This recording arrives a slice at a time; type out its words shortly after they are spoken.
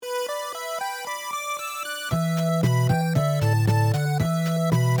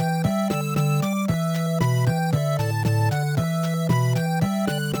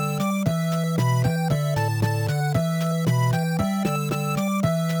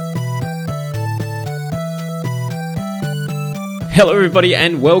Hello everybody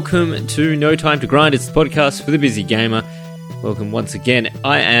and welcome to No Time to Grind. It's the podcast for the busy gamer. Welcome once again.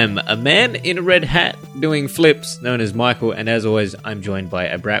 I am a man in a red hat doing flips known as Michael, and as always I'm joined by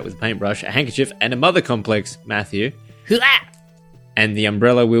a brat with a paintbrush, a handkerchief and a mother complex, Matthew. And the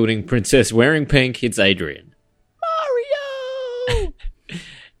umbrella wielding princess wearing pink, it's Adrian. Mario!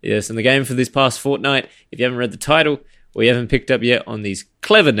 Yes, and the game for this past fortnight, if you haven't read the title or you haven't picked up yet on these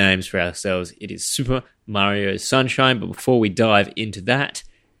clever names for ourselves, it is Super Mario Sunshine. But before we dive into that,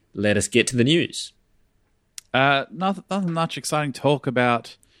 let us get to the news. Nothing much exciting to talk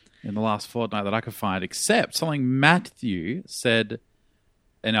about in the last fortnight that I could find, except something Matthew said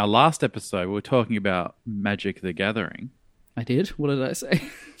in our last episode. We were talking about Magic the Gathering. I did? What did I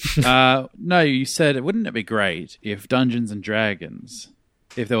say? No, you said, wouldn't it be great if Dungeons and Dragons,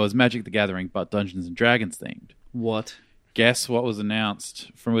 if there was Magic the Gathering but Dungeons and Dragons themed? What? Guess what was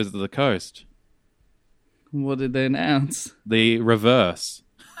announced from Wizards of the Coast? What did they announce? The reverse.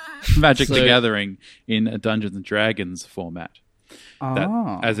 Magic So- the Gathering in a Dungeons and Dragons format.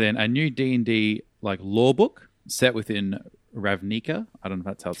 As in a new D&D like lore book set within Ravnica. I don't know if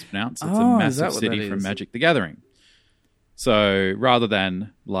that's how it's pronounced. It's a Oh, is massive that what city that from is? Magic the Gathering. So rather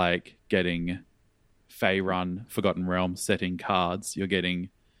than like getting Faerun Forgotten Realms setting cards, you're getting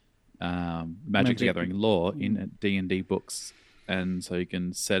Magic the Gathering lore in D&D books, and so you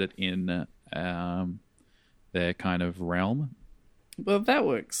can set it in their kind of realm. Well, that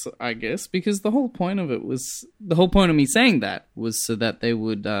works, I guess, because the whole point of me saying that was so that they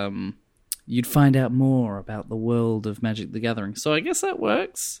would, you'd find out more about the world of Magic the Gathering. So I guess that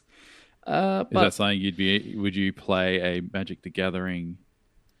works. Is that something would you play a Magic the Gathering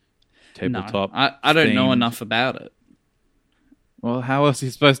tabletop? No, I don't know themed? enough about it. Well, how else are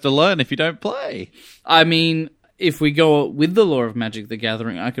you supposed to learn if you don't play? I mean, if we go with the lore of Magic the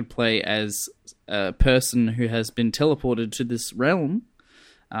Gathering, I could play as a person who has been teleported to this realm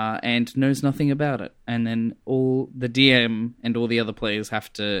and knows nothing about it. And then all the DM and all the other players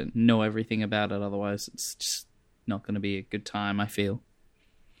have to know everything about it. Otherwise, it's just not going to be a good time, I feel.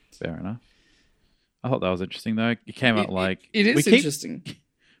 Fair enough. I thought that was interesting, though. It came out like... It is interesting.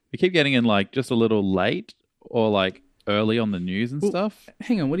 We keep getting in like just a little late or like early on the news and stuff.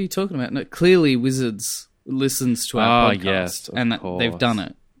 Hang on, what are you talking about? No, clearly, Wizards listens to our podcast, yes, of and course. they've done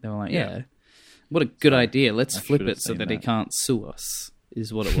it. They were like, Yeah. yeah, what a good idea. Let's I flip should have it so seen that he that. can't sue us,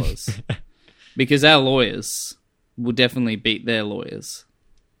 is what it was. Because our lawyers will definitely beat their lawyers.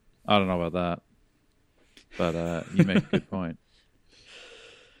 I don't know about that. But you make a good point.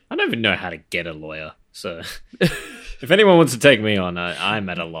 I don't even know how to get a lawyer, so if anyone wants to take me on, I'm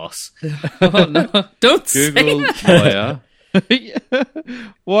at a loss. Oh, no. Don't Google say that.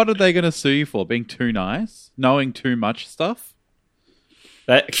 lawyer. What are they going to sue you for? Being too nice? Knowing too much stuff?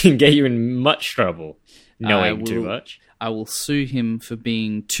 That can get you in much trouble, knowing I too will- much. I will sue him for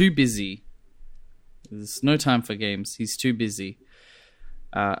being too busy. There's no time for games. He's too busy.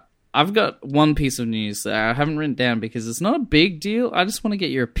 I've got one piece of news that I haven't written down because it's not a big deal. I just want to get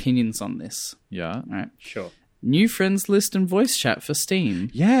your opinions on this. Yeah. All right. Sure. New friends list and voice chat for Steam.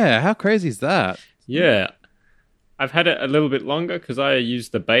 Yeah, how crazy is that? Yeah. I've had it a little bit longer because I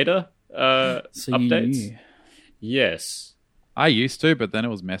used the beta So updates. you knew. Yes. I used to, but then it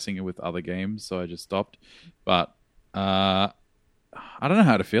was messing with other games, so I just stopped. But I don't know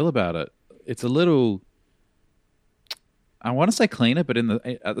how to feel about it. It's a little... I want to say cleaner, but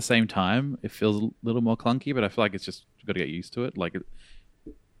at the same time, it feels a little more clunky, but I feel like it's just got to get used to it. Like, it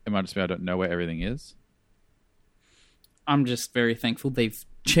might just be I don't know where everything is. I'm just very thankful they've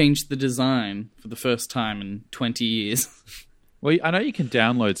changed the design for the first time in 20 years. Well, I know you can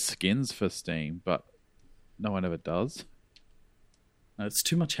download skins for Steam, but no one ever does. It's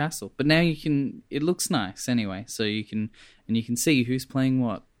too much hassle. But now you can... It looks nice anyway, so you can see who's playing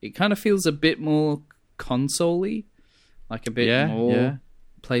what. It kind of feels a bit more console-y, like a bit more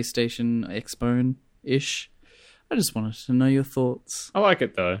PlayStation Xbone-ish. I just wanted to know your thoughts. I like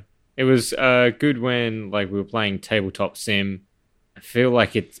it though. It was good when like we were playing tabletop sim. I feel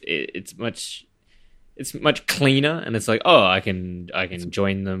like it's much cleaner, and it's like, oh, I can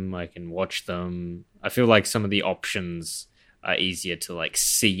join them, I can watch them. I feel like some of the options are easier to like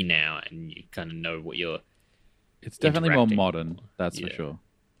see now, and you kind of know what you're. It's definitely more interacting. modern, that's for Yeah. sure.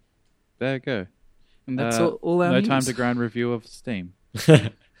 There you go. And that's all our No news. time to grind review of Steam.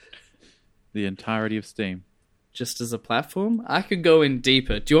 The entirety of Steam. Just as a platform? I could go in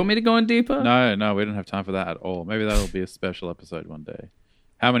deeper. Do you want me to go in deeper? No, we don't have time for that at all. Maybe that'll be a special episode one day.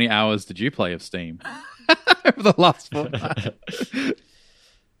 How many hours did you play of Steam over the last fortnight?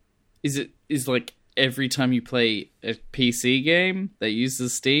 Is like every time you play a PC game that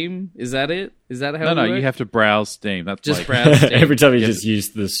uses Steam? Is that it? Is that how? No, it works? you have to browse Steam. That's just like, browse Steam. Every time you just use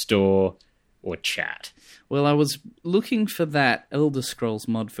the store or chat. Well, I was looking for that Elder Scrolls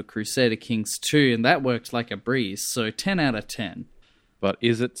mod for Crusader Kings 2, and that worked like a breeze. So 10 out of 10. But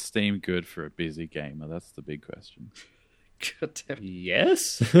is it Steam good for a busy gamer? That's the big question. God damn it.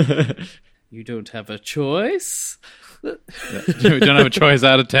 Yes. You don't have a choice. We don't have a choice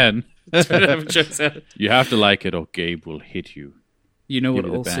out of 10. Don't have a choice. You have to like it or Gabe will hit you. You know Give what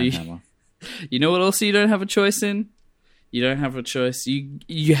you the also? banhammer. You know what also you don't have a choice in? You don't have a choice.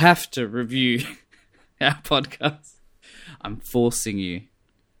 You have to review our podcast. I'm forcing you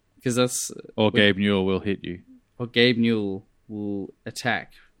because that's Or Gabe Newell will hit you. or Gabe Newell will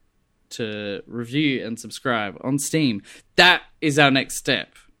attack to review and subscribe on Steam. That is our next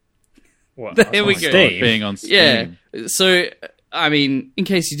step. What? There we On go. Steam? Being on Steam. Yeah. So, I mean, in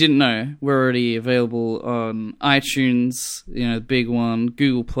case you didn't know, we're already available on iTunes, you know, the big one,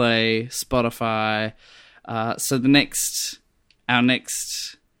 Google Play, Spotify. So our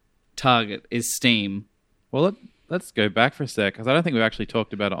next target is Steam. Well, let's go back for a sec, because I don't think we've actually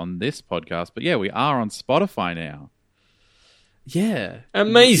talked about it on this podcast. But yeah, we are on Spotify now. Yeah.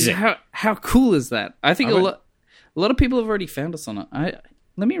 Amazing. How cool is that? I think I a went- lot of people have already found us on it.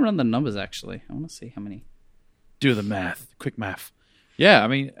 Let me run the numbers, actually. I want to see how many. Do the math. Quick math. Yeah, I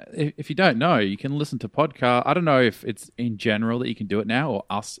mean, if you don't know, you can listen to podcast. I don't know if it's in general that you can do it now, or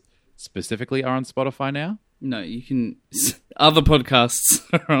us specifically are on Spotify now. No, you can... Other podcasts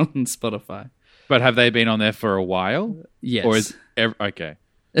are on Spotify. But have they been on there for a while? Yes. Or is okay?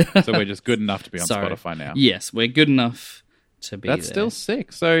 So we're just good enough to be on Sorry. Spotify now. Yes, we're good enough to be That's there. still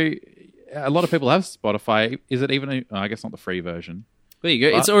sick. So a lot of people have Spotify. Is it even? I guess not the free version. There you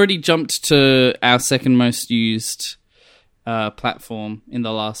go. But- It's already jumped to our second most used platform in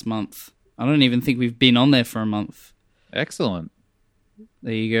the last month. I don't even think we've been on there for a month. Excellent.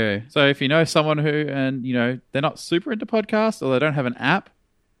 There you go. So if you know someone who, and you know, they're not super into podcasts or they don't have an app,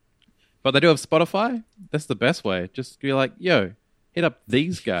 but they do have Spotify, that's the best way. Just be like, yo, hit up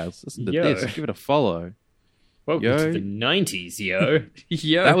these guys. Listen to Yo. this. Give it a follow. Welcome Yo. to the 90s, yo.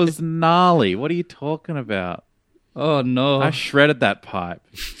 Yeah. That was gnarly. What are you talking about? Oh no. I shredded that pipe.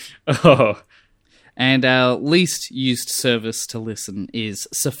 Oh. And our least used service to listen is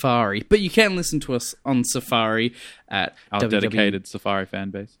Safari. But you can listen to us on Safari at Our dedicated Safari fan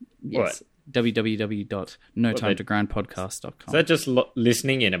base. Yes, www.notimetogrindpodcast.com. Is that just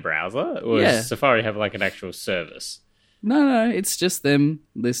listening in a browser? Or Yeah. does Safari have like an actual service? No, it's just them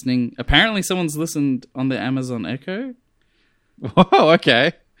listening. Apparently someone's listened on the Amazon Echo. Whoa,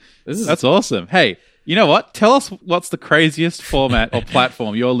 okay. This is That's awesome. Hey, you know what? Tell us what's the craziest format or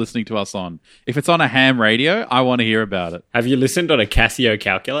platform you're listening to us on. If it's on a ham radio, I want to hear about it. Have you listened on a Casio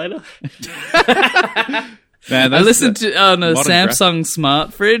calculator? Man, I listened to on a modern Samsung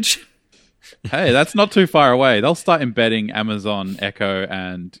smart fridge. Hey, that's not too far away. They'll start embedding Amazon Echo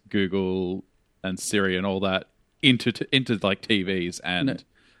and Google and Siri and all that into like TVs and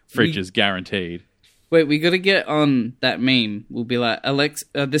fridges, guaranteed. Wait, we got to get on that meme. We'll be like, Alexa,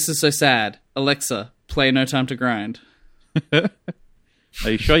 this is so sad. Alexa, play No Time to Grind. Are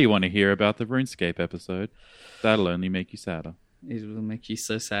you sure you want to hear about the RuneScape episode? That'll only make you sadder. It will make you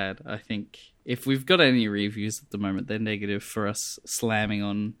so sad. I think if we've got any reviews at the moment, they're negative for us slamming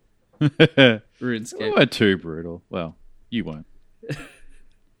on We RuneScape. weren't too brutal. Well, you won't.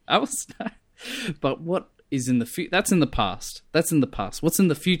 I was, but what is in the future? That's in the past. That's in the past. What's in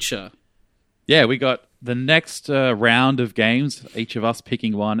the future? Yeah, we got the next round of games, each of us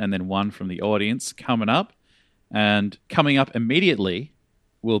picking one and then one from the audience coming up. And coming up immediately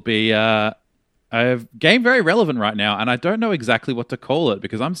will be a game very relevant right now, and I don't know exactly what to call it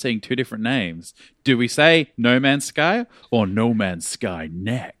because I'm seeing two different names. Do we say No Man's Sky or No Man's Sky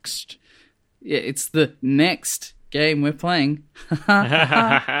Next? Yeah, it's the next game we're playing.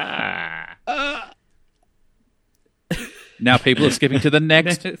 Now people are skipping to the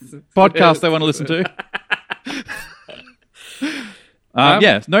next podcast they want to listen to.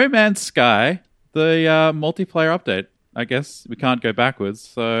 Yeah, No Man's Sky, the multiplayer update. I guess we can't go backwards.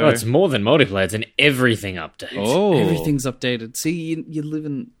 So Oh, it's more than multiplayer. It's an everything update. oh, Everything's updated. See, you're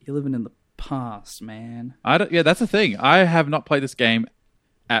living in the past, man. yeah, that's the thing. I have not played this game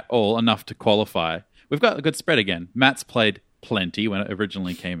at all enough to qualify. We've got a good spread again. Matt's played plenty when it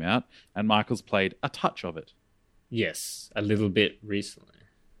originally came out, and Michael's played a touch of it. Yes, a little bit recently.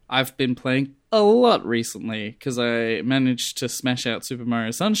 I've been playing a lot recently because I managed to smash out Super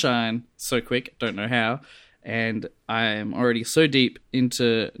Mario Sunshine so quick, don't know how, and I am already so deep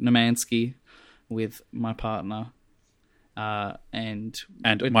into Nemansky with my partner. and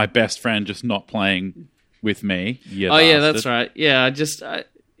my best friend just not playing with me. Yeah, that's right. Yeah,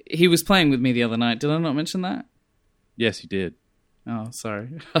 he was playing with me the other night. Did I not mention that? Yes, you did. Oh, sorry.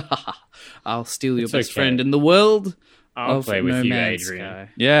 I'll steal your It's best okay. friend in the world. I'll of play with No you, Man's Adrian. Sky.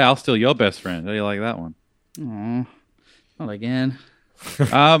 Yeah, I'll steal your best friend. How do you like that one? Aw, not again.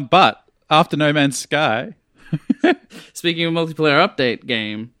 But after No Man's Sky, Speaking of multiplayer update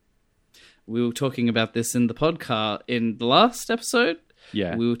game, we were talking about this in the podcast in the last episode.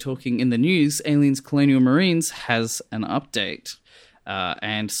 yeah, We were talking in the news. Aliens Colonial Marines has an update,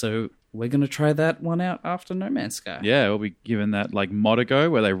 and so we're going to try that one out after No Man's Sky. yeah, we'll be given that like mod a go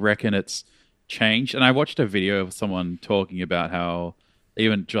where they reckon it's changed. And I watched a video of someone talking about how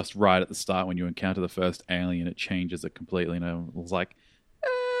even just right at the start when you encounter the first alien, it changes it completely. And I was like,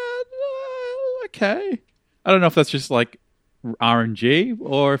 okay. I don't know if that's just like RNG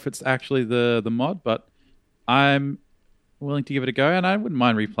or if it's actually the mod, but I'm willing to give it a go, and I wouldn't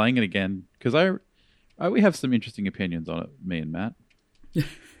mind replaying it again because we have some interesting opinions on it, me and Matt.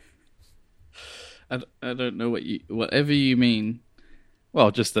 I don't know whatever you mean.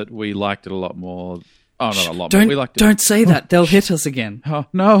 Well, just that we liked it a lot more. Oh, not a lot more. Don't We liked it. don't say that. They'll hit us again. Oh,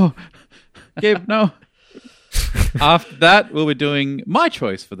 no. Gabe, no. After that, we'll be doing my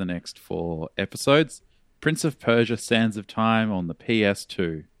choice for the next 4 episodes. Prince of Persia: Sands of Time on the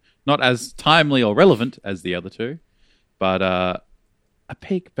PS2. Not as timely or relevant as the other two, but a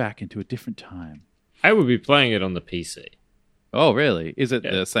peek back into a different time. I would be playing it on the PC. Oh, really? Is it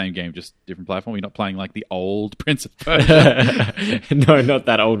Yeah. the same game, just different platform? You're not playing like the old Prince of Persia? No, not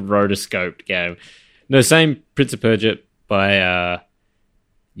that old rotoscoped game. No, same Prince of Persia by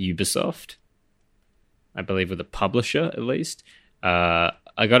Ubisoft. I believe with a publisher, at least.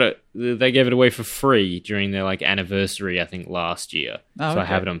 I got it. They gave it away for free during their like anniversary, I think, last year. Oh, so I okay.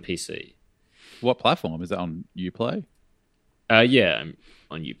 have it on PC. What platform? Is that on Uplay? Yeah, I'm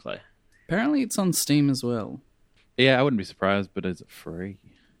on Uplay. Apparently, it's on Steam as well. Yeah, I wouldn't be surprised, but is it free?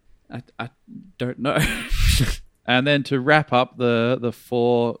 I don't know. And then to wrap up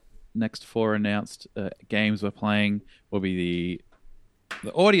the next four announced games we're playing will be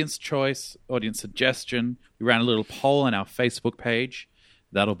the audience choice, audience suggestion. We ran a little poll on our Facebook page.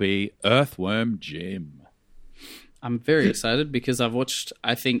 That'll be Earthworm Jim. I'm very excited because I've watched,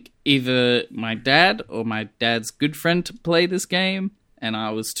 I think, either my dad or my dad's good friend to play this game, and I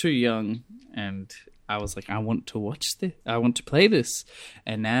was too young, and I was like, I want to watch this. I want to play this,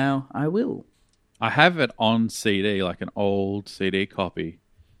 and now I will. I have it on CD, like an old CD copy.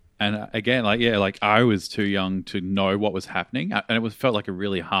 And again, like I was too young to know what was happening, and it felt like a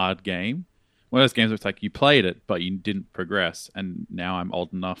really hard game. One of those games where it's like you played it, but you didn't progress. And now I'm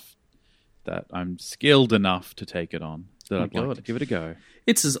old enough that I'm skilled enough to take it on. So I'd like to give it a go.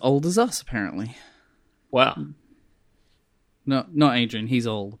 It's as old as us, apparently. Wow. No, not Adrian. He's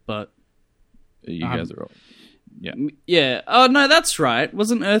old, but You guys are old. Yeah. yeah. Oh no, that's right.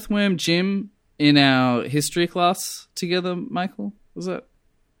 Wasn't Earthworm Jim in our history class together, Michael? Was it?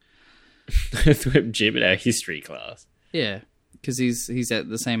 Earthworm Jim in our history class. Yeah, because he's at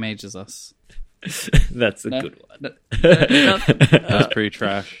the same age as us. That's a No. good one. That's pretty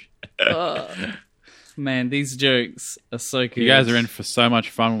trash. Man, these jokes are so good. You guys are in for so much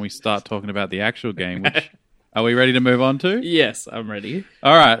fun when we start talking about the actual game, which are we ready to move on to? Yes, I'm ready.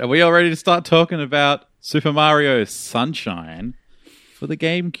 All right, are we all ready to start talking about Super Mario Sunshine for the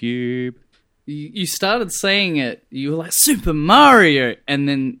GameCube? You started saying it. You were like Super Mario, and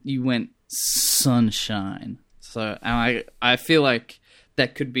then you went Sunshine. So, and I feel like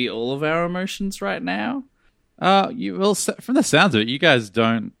that could be all of our emotions right now. From the sounds of it, you guys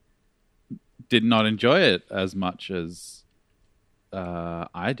did not enjoy it as much as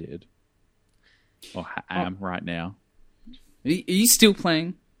I did, or am right now. Are you still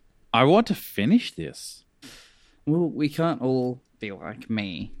playing? I want to finish this. Well, we can't all be like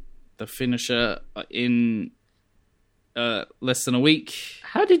me, the finisher in less than a week.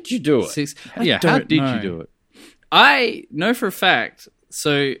 How did you do it? How How did you do it? I know for a fact.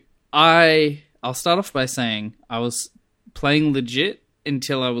 So I'll start off by saying I was playing legit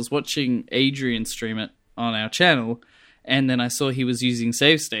until I was watching Adrian stream it on our channel, and then I saw he was using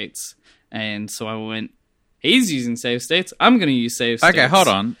save states, and so I went, he's using save states, I'm going to use save states. Okay, hold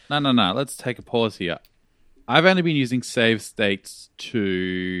on. No. Let's take a pause here. I've only been using save states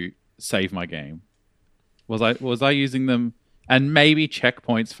to save my game. Was I using them, and maybe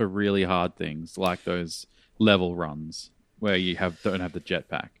checkpoints for really hard things like those level runs where you don't have the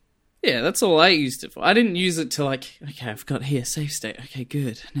jetpack? Yeah, that's all I used it for. I didn't use it to like, okay, I've got here, save state. Okay,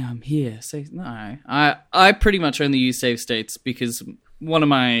 good. Now I'm here. No. I pretty much only use save states because one of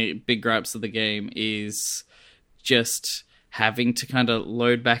my big gripes of the game is just having to kind of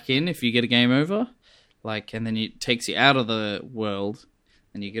load back in if you get a game over, like, and then it takes you out of the world,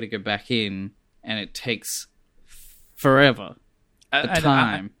 and you got to go back in, and it takes forever. The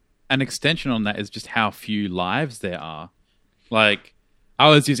time. An extension on that is just how few lives there are. Like, I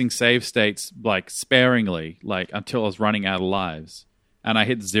was using save states like sparingly, like until I was running out of lives, and I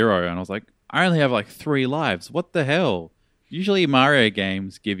hit 0, and I was like, I only have like 3 lives. What the hell? Usually Mario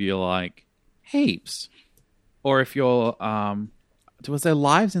games give you like heaps. Or if you're, was there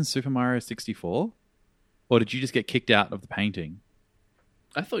lives in Super Mario 64? Or did you just get kicked out of the painting?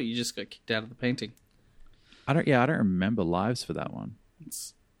 I thought you just got kicked out of the painting. I don't remember lives for that one.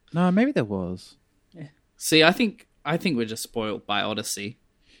 No, maybe there was. Yeah. See, I think we're just spoiled by Odyssey.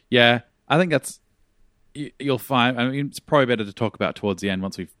 Yeah, I think that's... You'll find... I mean, it's probably better to talk about towards the end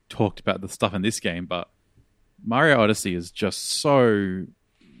once we've talked about the stuff in this game, but Mario Odyssey is just so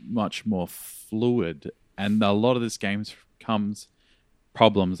much more fluid, and a lot of this game's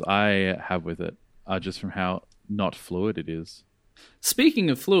problems I have with it are just from how not fluid it is. Speaking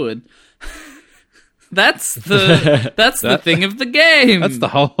of fluid... That's the thing of the game. That's the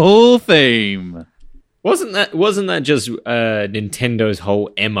whole theme. Wasn't that just Nintendo's whole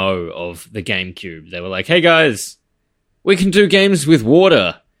MO of the GameCube? They were like, "Hey guys, we can do games with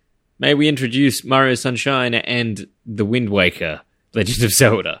water. May we introduce Mario Sunshine and The Wind Waker, Legend of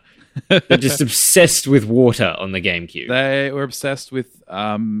Zelda?" They're just obsessed with water on the GameCube. They were obsessed with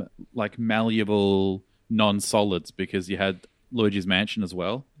like malleable non-solids because you had Luigi's Mansion as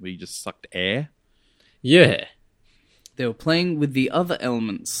well, where you just sucked air. Yeah. They were playing with the other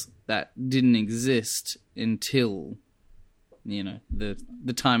elements that didn't exist until, the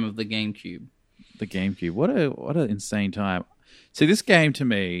time of the GameCube. The GameCube. What an insane time. See, this game to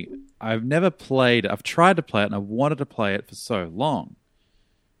me, I've never played it. I've tried to play it and I've wanted to play it for so long.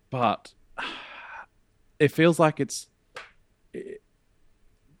 But it feels like it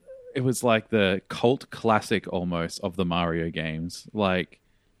was like the cult classic almost of the Mario games. Like,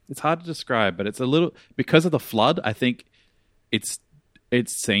 it's hard to describe, but it's a little... Because of the flood, I think it's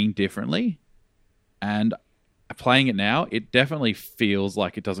seen differently. And playing it now, it definitely feels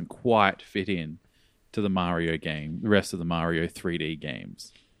like it doesn't quite fit in to the Mario game, the rest of the Mario 3D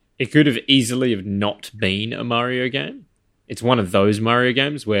games. It could have easily have not been a Mario game. It's one of those Mario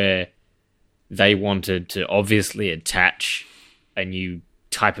games where they wanted to obviously attach a new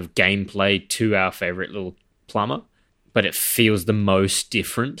type of gameplay to our favorite little plumber, but it feels the most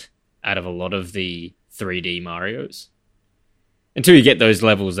different out of a lot of the 3D Marios. Until you get those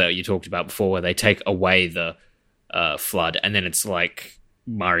levels that you talked about before where they take away the flood, and then it's like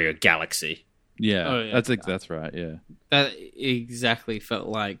Mario Galaxy. Yeah, oh, yeah. That's right, yeah. That exactly felt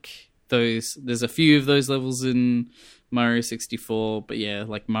like those... There's a few of those levels in Mario 64, but yeah,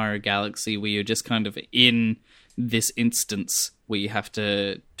 like Mario Galaxy, where you're just kind of in this instance where you have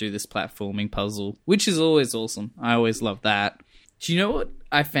to do this platforming puzzle, which is always awesome. I always love that. Do you know what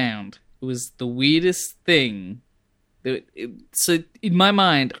I found? It was the weirdest thing. So in my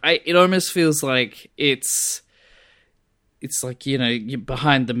mind, it almost feels like it's like, you're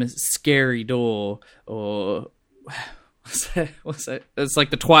behind the scary door, or what's that? It's like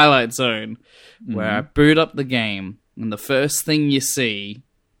the Twilight Zone, where I boot up the game and the first thing you see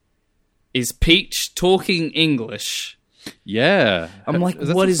is Peach talking English. Yeah. I'm like, is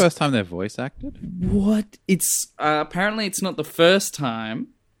that what the is... first time they're voice acted? What? It's... apparently it's not the first time.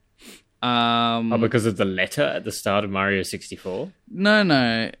 Because of the letter at the start of Mario 64?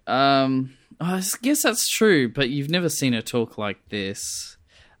 No. I guess that's true, but you've never seen her talk like this.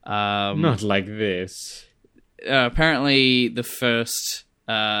 Not like this. Apparently the first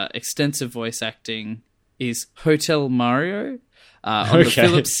extensive voice acting is Hotel Mario on the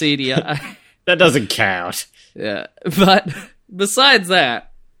Philips CDI. That doesn't count. Yeah, but besides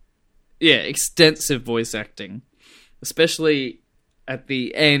that, yeah, extensive voice acting, especially at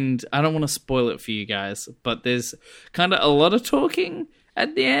the end. I don't want to spoil it for you guys, but there's kind of a lot of talking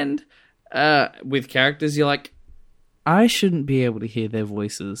at the end with characters. You're like, I shouldn't be able to hear their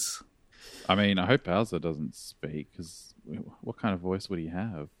voices. I mean, I hope Bowser doesn't speak, because what kind of voice would he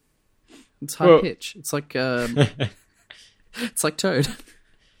have? It's high pitch. It's like it's like Toad.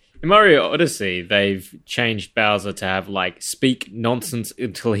 In Mario Odyssey, they've changed Bowser to have, like, speak nonsense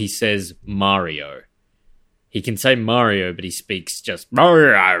until he says Mario. He can say Mario, but he speaks just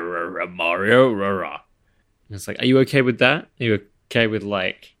Mario. And it's like, are you okay with that? Are you okay with,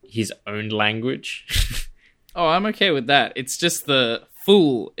 like, his own language? Oh, I'm okay with that. It's just the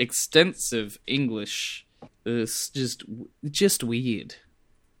full, extensive English. It's just weird.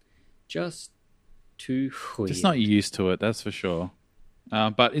 Just too weird. Just not used to it, that's for sure.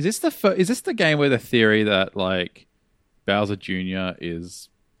 But is this the game where the theory that, like, Bowser Jr. is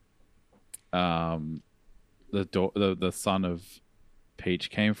the son of Peach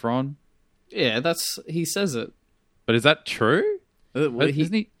came from. Yeah, he says it. But is that true?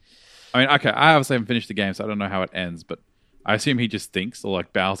 Isn't he? I mean, okay, I obviously haven't finished the game, so I don't know how it ends, but I assume he just thinks, or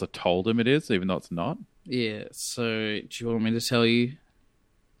like Bowser told him it is, even though it's not. Yeah, so do you want me to tell you?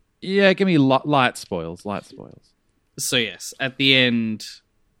 Yeah, give me light spoils. Light spoils. So yes, at the end,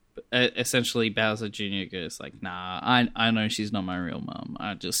 essentially Bowser Jr. goes like, nah, I know she's not my real mum.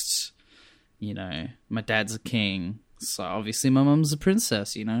 I just, my dad's a king, so obviously my mum's a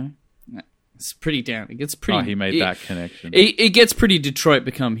princess, It's pretty down. It gets pretty... Oh, he made that connection. It gets pretty Detroit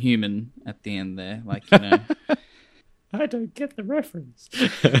Become Human at the end there. Like, I don't get the reference.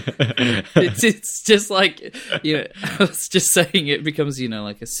 it's just like, I was just saying it becomes,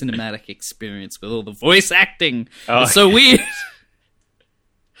 like a cinematic experience with all the voice acting. Oh. It's so weird.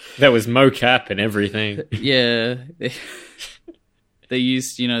 That was mocap and everything. Yeah. They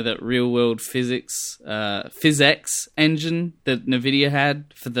used, that real world PhysX engine that NVIDIA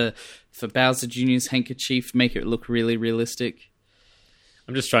had for Bowser Jr.'s handkerchief, make it look really realistic.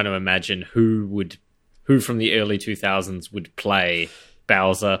 I'm just trying to imagine who from the early 2000s would play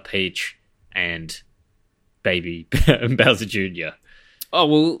Bowser, Peach, and baby Bowser Jr. Oh,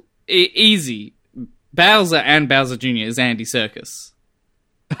 well, easy. Bowser and Bowser Jr. is Andy Serkis.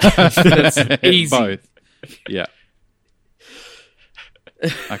 That's easy. Both. Yeah.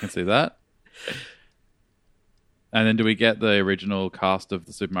 I can see that. And then do we get the original cast of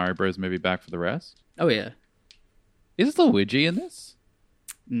the Super Mario Bros. Movie back for the rest? Oh, yeah. Is Luigi in this?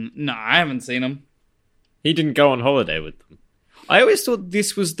 No, I haven't seen him. He didn't go on holiday with them. I always thought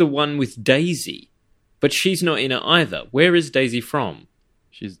this was the one with Daisy, but she's not in it either. Where is Daisy from?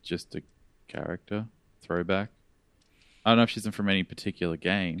 She's just a character. Throwback. I don't know if she's in from any particular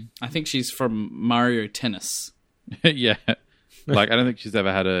game. I think she's from Mario Tennis. Yeah. Like, I don't think she's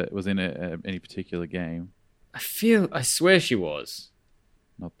ever was in any particular game. I swear she was.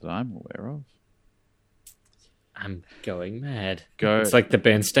 Not that I'm aware of. I'm going mad. Go. It's like the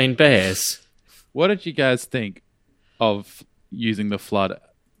Bernstein Bears. What did you guys think of using the flood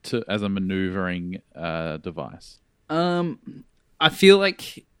as a maneuvering device? I feel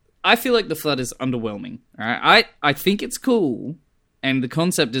like the flood is underwhelming. All right, I think it's cool, and the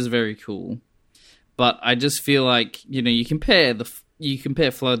concept is very cool, but I just feel like you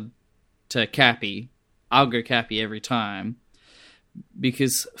compare flood to Cappy. I'll go Cappy every time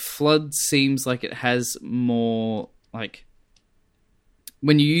because flood seems like it has more like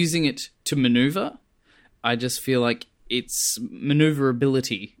when you're using it to maneuver. I just feel like its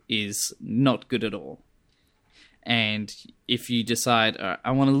maneuverability is not good at all. And if you decide,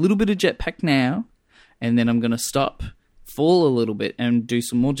 I want a little bit of jetpack now, and then I'm going to stop, fall a little bit, and do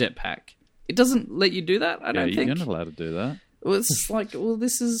some more jetpack, it doesn't let you do that, I don't think. You're not allowed to do that. Well, it's like,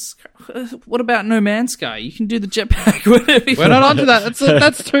 this is... What about No Man's Sky? You can do the jetpack whenever you We're not onto that.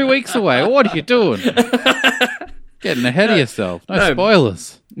 That's 2 weeks away. What are you doing? Getting ahead of yourself. No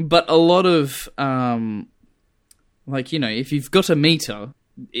spoilers. But a lot of... if you've got a meter...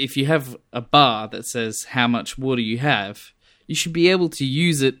 If you have a bar that says how much water you have, you should be able to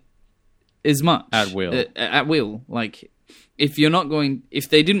use it as much. At will. At will. Like, if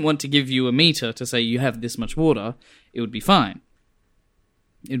they didn't want to give you a meter to say you have this much water, it would be fine.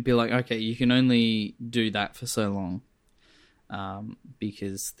 It'd be like, okay, you can only do that for so long.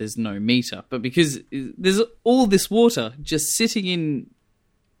 Because there's no meter. But because there's all this water just sitting in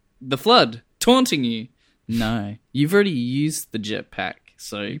the flood, taunting you. No, you've already used the jetpack.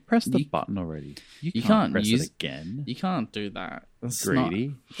 So you pressed the button already. You can't press use it again. You can't do that. That's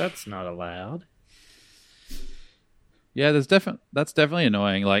greedy. That's not allowed. Yeah, that's definitely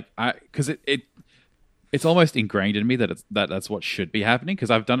annoying. Like, because it's almost ingrained in me that that's what should be happening.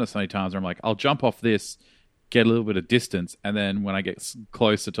 Because I've done it so many times where I'm like, I'll jump off this, get a little bit of distance, and then when I get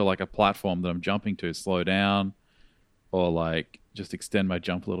closer to like a platform that I'm jumping to, slow down, or like just extend my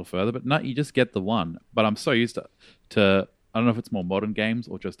jump a little further. But no, you just get the one. But I'm so used to I don't know if it's more modern games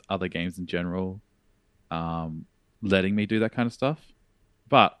or just other games in general, letting me do that kind of stuff.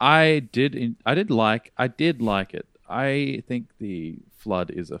 But I did like it. I think the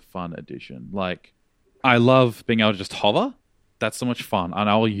flood is a fun addition. Like, I love being able to just hover. That's so much fun, and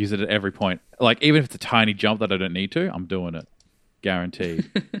I will use it at every point. Like, even if it's a tiny jump that I don't need to, I'm doing it,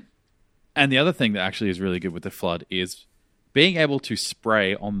 guaranteed. And the other thing that actually is really good with the flood is being able to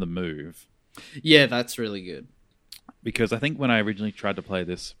spray on the move. Yeah, that's really good. Because I think when I originally tried to play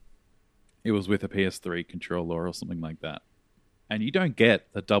this, it was with a PS3 controller or something like that. And you don't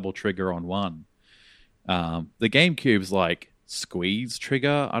get the double trigger on one. The GameCube's like squeeze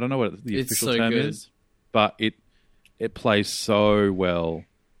trigger. I don't know what the official term is. But it plays so well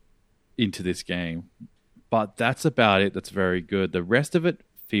into this game. But that's about it. That's very good. The rest of it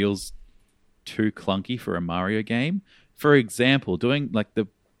feels too clunky for a Mario game. For example, doing like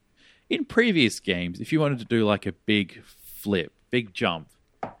in previous games, if you wanted to do like a big flip, big jump,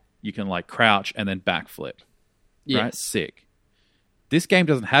 you can like crouch and then backflip. Yes. Right? Sick. This game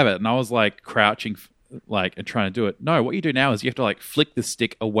doesn't have it, and I was like crouching like and trying to do it. No, what you do now is you have to like flick the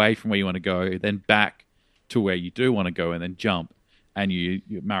stick away from where you want to go, then back to where you do want to go, and then jump. And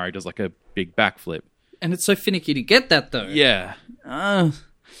Mario does like a big backflip. And it's so finicky to get that though. Yeah.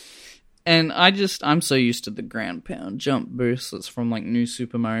 And I'm so used to the ground pound jump boost that's from like New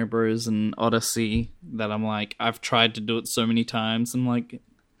Super Mario Bros. And Odyssey that I'm like, I've tried to do it so many times. I'm like,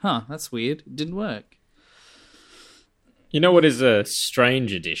 that's weird. It didn't work. You know what is a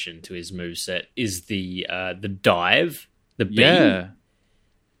strange addition to his moveset is the dive, the beam. Yeah.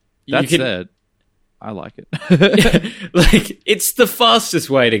 That said, I like it. Like, it's the fastest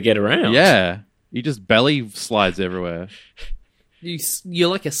way to get around. Yeah. He just belly slides everywhere. You're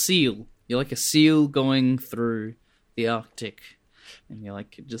like a seal. You're like a seal going through the Arctic. And you're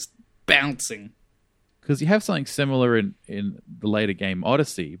like just bouncing. Because you have something similar in the later game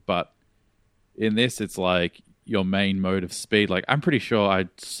Odyssey, but in this it's like your main mode of speed. Like, I'm pretty sure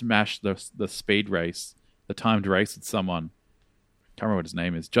I'd smashed the speed race, the timed race with someone. Can't remember what his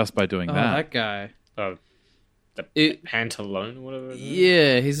name is, just by doing that guy. Oh, Pantalone or whatever.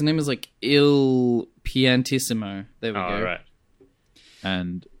 Yeah, his name is like Il Piantissimo. There we go. Oh, right.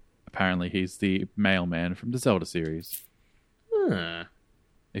 And apparently he's the mailman from the Zelda series. Huh.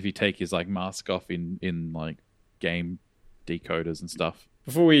 If you take his like mask off in like game decoders and stuff.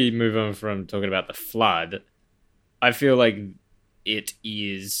 Before we move on from talking about the flood, I feel like it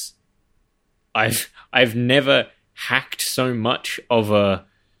is. I've never hacked so much of a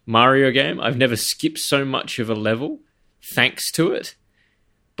Mario game. I've never skipped so much of a level thanks to it.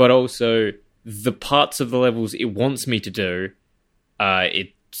 But also the parts of the levels it wants me to do,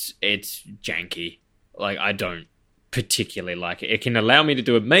 it's janky. Like, I don't particularly like it. It can allow me to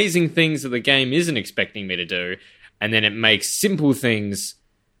do amazing things that the game isn't expecting me to do, and then it makes simple things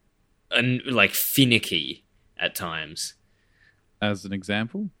like finicky at times. As an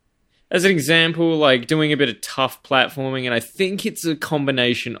example? As an example, like doing a bit of tough platforming, and I think it's a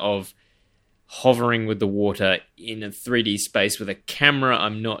combination of hovering with the water in a 3D space with a camera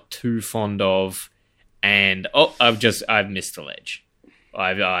I'm not too fond of, and I've missed the ledge.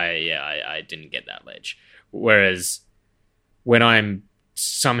 I didn't get that ledge. Whereas when I'm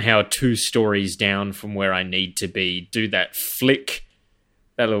somehow 2 stories down from where I need to be, do that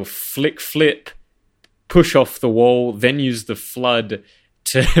little flip, push off the wall, then use the flood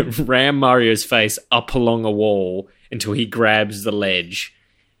to ram Mario's face up along a wall until he grabs the ledge,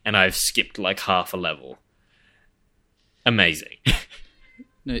 and I've skipped like half a level. Amazing.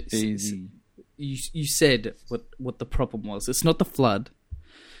 No, Easy. You said what the problem was. It's not the flood.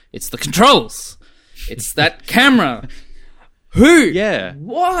 It's the controls. It's that camera. Who? Yeah.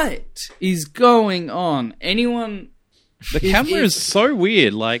 What is going on? Anyone? The camera is so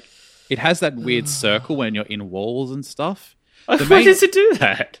weird. Like, it has that weird circle when you're in walls and stuff. Why does it do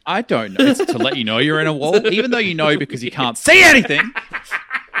that? I don't know. It's to let you know you're in a wall, even though you know because you can't see anything.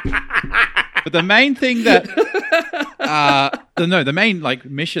 But the main thing that, the main like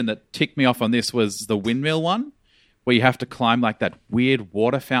mission that ticked me off on this was the windmill one, where you have to climb like that weird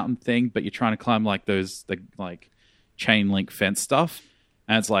water fountain thing, but you're trying to climb like the chain link fence stuff,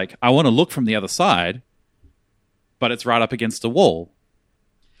 and it's like I want to look from the other side, but it's right up against a wall,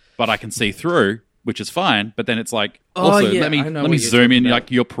 but I can see through, which is fine. But then it's like, also let me zoom in like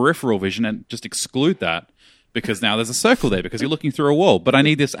your peripheral vision and just exclude that, because now there's a circle there because you're looking through a wall, but I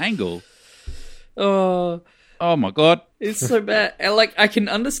need this angle. Oh my god. It's so bad. And like, I can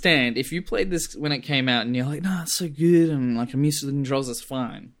understand if you played this when it came out and you're like, no, it's so good, and like I'm used to the controls, that's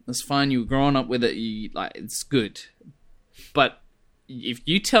fine. That's fine, you were growing up with it, it's good. But if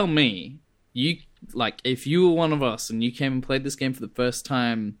you tell me, if you were one of us and you came and played this game for the first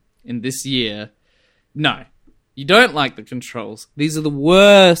time in this year, no. You don't like the controls. These are the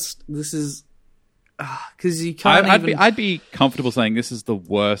worst. This is... because you can't I'd be comfortable saying this is the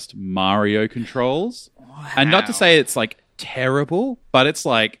worst Mario controls. Wow. And not to say it's like terrible, but it's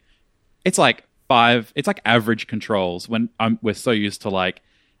like average controls when we're so used to like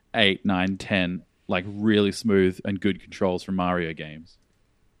 8, 9, 10 like really smooth and good controls from Mario games.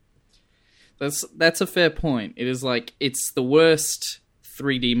 That's a fair point. It is like it's the worst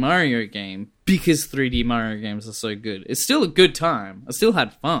 3D Mario game because 3D Mario games are so good. It's still a good time. I still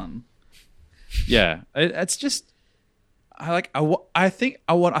had fun. Yeah, it's just I think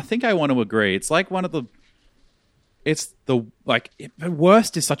I want to agree. It's like one of the it's the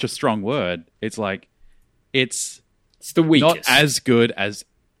worst is such a strong word. It's like it's the weakest. not as good as.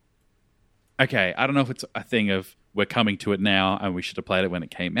 Okay, I don't know if it's a thing of we're coming to it now and we should have played it when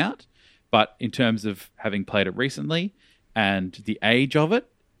it came out, but in terms of having played it recently and the age of it,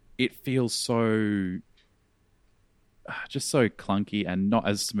 it feels so just so clunky and not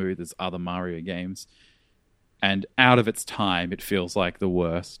as smooth as other Mario games. And out of its time, it feels like the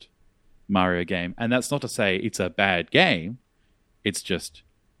worst Mario game. And that's not to say it's a bad game. It's just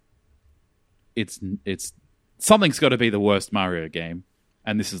it's something's got to be the worst Mario game,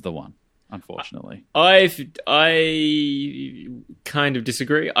 and this is the one, unfortunately. I kind of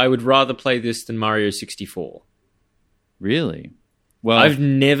disagree. I would rather play this than Mario 64. Really? Well, I've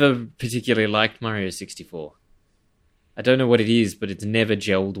never particularly liked Mario 64. I don't know what it is, but it's never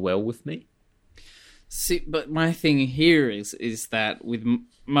gelled well with me. See, but my thing here is that with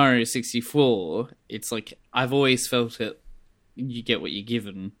Mario 64, it's like I've always felt it. You get what you're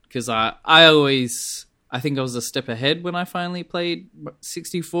given, because I think I was a step ahead when I finally played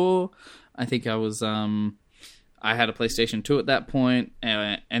 64. I think I was I had a PlayStation 2 at that point,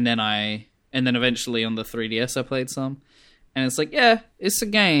 and then eventually on the 3DS I played some, and it's like, yeah, it's a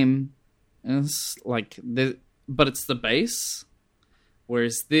game, and it's like but it's the base.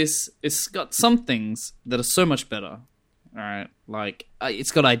 Whereas this, it's got some things that are so much better. All right, like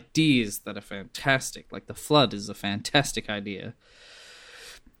it's got ideas that are fantastic. Like the flood is a fantastic idea.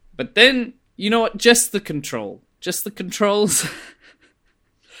 But then, you know what? Just the controls.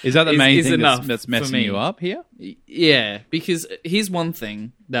 Is that the main thing enough that's for messing me. you up here? Yeah, because here's one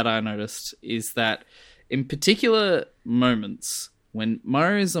thing that I noticed is that in particular moments when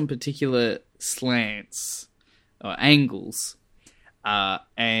Mario's on particular slants or angles,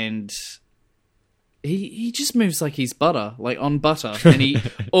 and he just moves like he's butter, like on butter,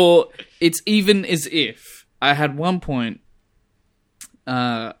 and or it's even as if I had one point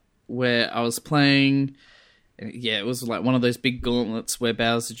where I was playing. Yeah, it was like one of those big gauntlets where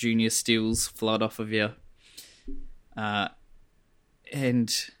Bowser Jr. steals Flood off of you. And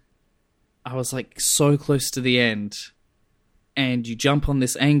I was like so close to the end, and you jump on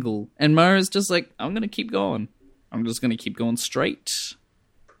this angle, and Mario's just like, I'm going to keep going. I'm just going to keep going straight.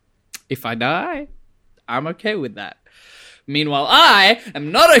 If I die, I'm okay with that. Meanwhile, I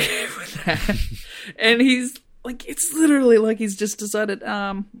am not okay with that. And he's like, it's literally like he's just decided,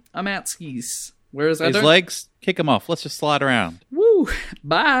 I'm out skis. Whereas His legs, kick him off. Let's just slide around. Woo,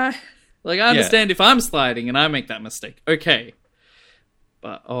 bye. Like, I understand if I'm sliding and I make that mistake. Okay.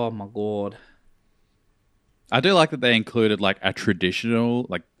 But, oh my god. I do like that they included like a traditional,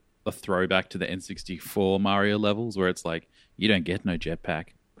 like a throwback to the N64 Mario levels where it's like, you don't get no jetpack,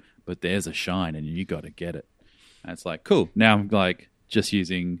 but there's a shine and you got to get it. And it's like, cool. Now I'm like just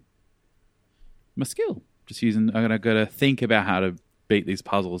using my skill. I'm going to think about how to beat these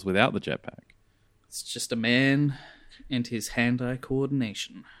puzzles without the jetpack. It's just a man and his hand-eye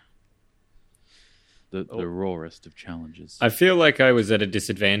coordination. The rawest of challenges. I feel like I was at a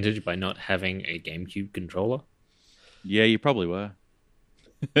disadvantage by not having a GameCube controller. Yeah, you probably were.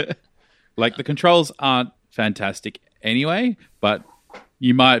 Like, the controls aren't fantastic anyway, but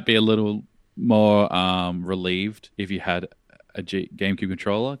you might be a little more relieved if you had a GameCube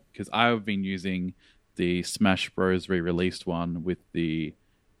controller, because I've been using the Smash Bros. Re-released one with the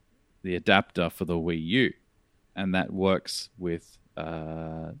adapter for the Wii U, and that works with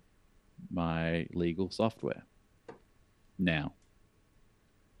my legal software now.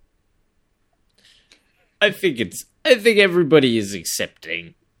 I think everybody is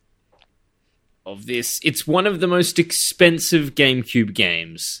accepting of this. It's one of the most expensive GameCube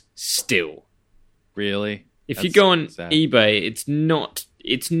games still. Really? If you go on eBay,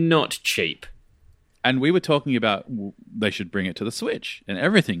 it's not cheap. And we were talking about they should bring it to the Switch, and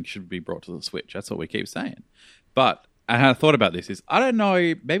everything should be brought to the Switch. That's what we keep saying. But I had thought about this is, I don't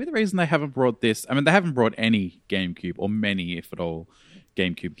know, maybe the reason they haven't brought this, I mean, they haven't brought any GameCube, or many, if at all,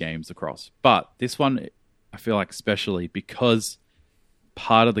 GameCube games across. But this one, I feel like especially because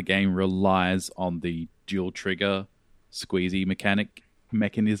part of the game relies on the dual trigger squeezy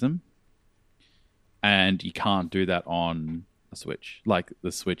mechanism, and you can't do that on a Switch. Like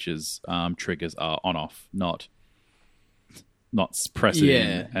the Switch's triggers are on off, not press it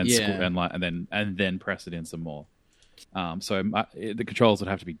in and then press it in some more. So the controls would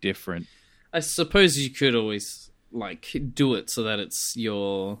have to be different. I suppose you could always like do it so that it's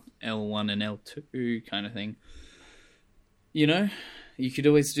your L1 and L2 kind of thing. You know, you could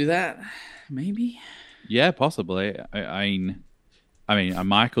always do that. Maybe. Yeah, possibly. I mean,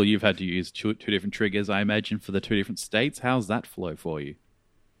 Michael, you've had to use two different triggers, I imagine, for the two different states. How's that flow for you?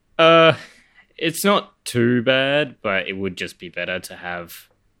 it's not too bad, but it would just be better to have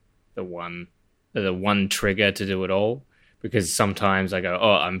the one trigger to do it all. Because sometimes I go,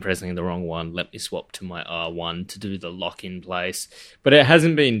 oh, I'm pressing the wrong one. Let me swap to my R1 to do the lock in place. But it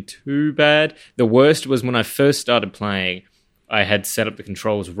hasn't been too bad. The worst was when I first started playing, I had set up the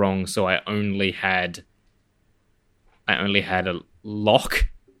controls wrong, so I only had a lock,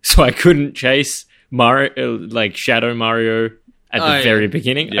 so I couldn't chase Mario, like Shadow Mario at the very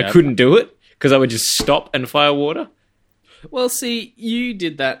beginning. Yeah. I couldn't do it because I would just stop and fire water. Well, see, you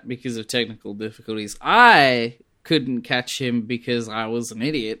did that because of technical difficulties. I couldn't catch him because I was an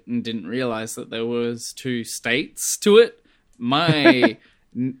idiot and didn't realize that there was 2 states to it. My,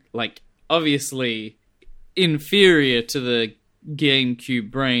 like, obviously inferior to the GameCube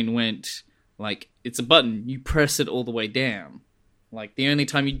brain went, like, it's a button, you press it all the way down. Like, the only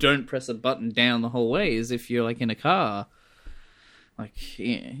time you don't press a button down the whole way is if you're, like, in a car. Like,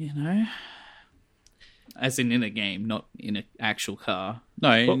 you know? As in a game, not in an actual car.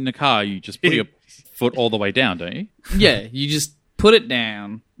 No, in the car, you just put your foot all the way down, don't you? Yeah, you just put it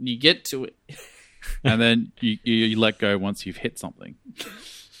down, you get to it. And then you let go once you've hit something.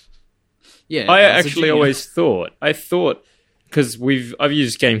 Yeah, I as a actually junior. always thought, because I've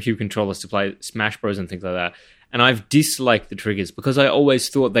used GameCube controllers to play Smash Bros and things like that, and I've disliked the triggers because I always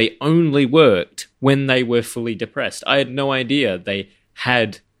thought they only worked when they were fully depressed. I had no idea they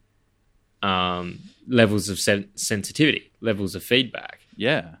had levels of sensitivity, levels of feedback.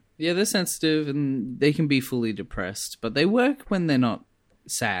 Yeah. Yeah, they're sensitive and they can be fully depressed, but they work when they're not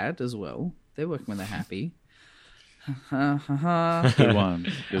sad as well. They work when they're happy. Good one.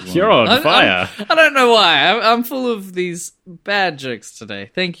 Good one. You're on fire. I don't know why. I'm full of these bad jokes today.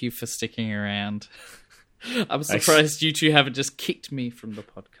 Thank you for sticking around. I'm surprised you two haven't just kicked me from the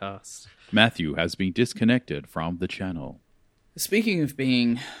podcast. Matthew has been disconnected from the channel. Speaking of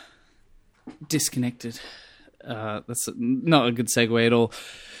being disconnected, that's not a good segue at all.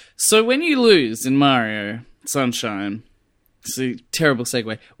 So when you lose in Mario Sunshine, it's a terrible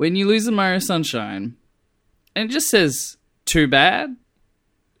segue. When you lose in Mario Sunshine, and it just says, too bad,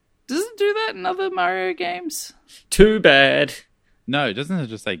 does it do that in other Mario games? Too bad. No, doesn't it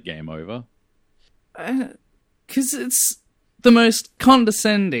just say game over? Because it's the most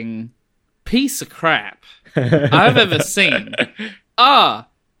condescending piece of crap I've ever seen.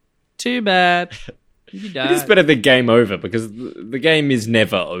 Too bad. You died. It is better than game over because the game is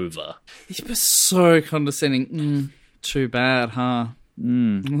never over. It was so condescending. Too bad, huh?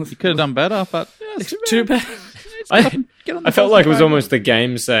 You could have done better, but yeah, it's Too bad. I Get on the felt like it was positive almost the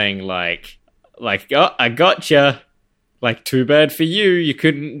game saying like, oh, I gotcha. Like, too bad for you. You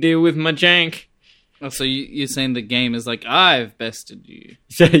couldn't deal with my jank. Oh, so you're saying the game is like, I've bested you.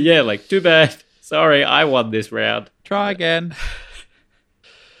 So yeah, like, too bad. Sorry, I won this round. Try again.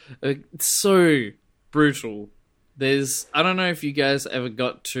 It's so brutal. I don't know if you guys ever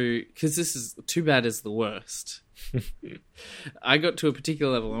got to, because this is, too bad is the worst. I got to a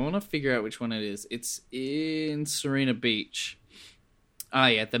particular level. I want to figure out which one it is. It's in Serena Beach.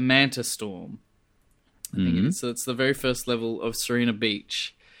 Yeah, the Manta Storm. I think it is. So it's the very first level of Serena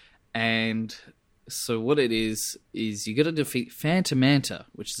Beach. And so what it is you got to defeat Phantom Manta,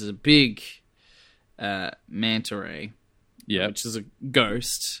 which is a big manta ray. Yeah. Which is a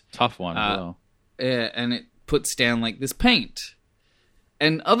ghost. Tough one as well. Yeah, and it puts down like this paint.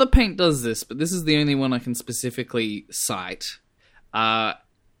 And other paint does this, but this is the only one I can specifically cite. So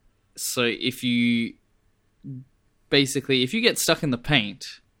if you get stuck in the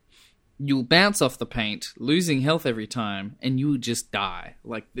paint, you'll bounce off the paint, losing health every time, and you'll just die.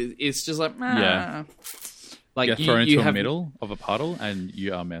 Like, it's just like, Yeah. Like You're thrown into the middle of a puddle and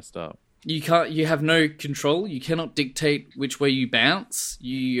you are messed up. You have no control. You cannot dictate which way you bounce.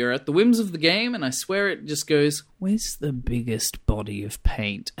 You're at the whims of the game, and I swear it just goes, where's the biggest body of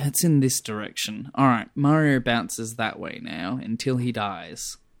paint? It's in this direction. Alright, Mario bounces that way now until he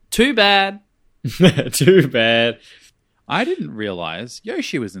dies. Too bad. Too bad. I didn't realize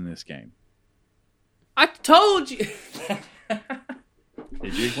Yoshi was in this game. I told you.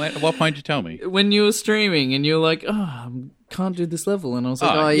 Did you? At what point did you tell me? When you were streaming and you were like, I can't do this level. And I was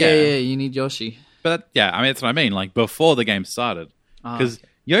like, yeah, you need Yoshi. But yeah, I mean, that's what I mean. Like, before the game started. Because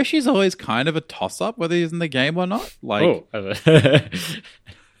Yoshi's always kind of a toss-up, whether he's in the game or not. Like, They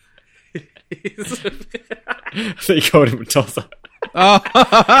called him a tosser. Yeah,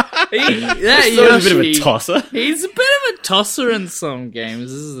 He's always a bit of a tosser. He's a bit of a tosser in some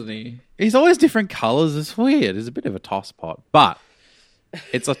games, isn't he? he's always different colors. It's weird. It's a bit of a toss pot. But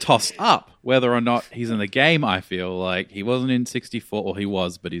it's a toss-up whether or not he's in the game, I feel like. He wasn't in 64, or he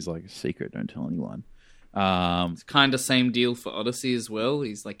was, but he's like, secret, don't tell anyone. Um, Kind of same deal for Odyssey as well.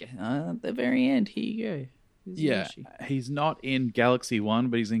 He's like, at the very end, here you go. Here's yeah, Yoshi. he's not in Galaxy 1,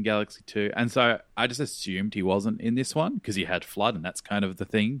 but he's in Galaxy 2. And so I just assumed he wasn't in this one because he had Flood, and that's kind of the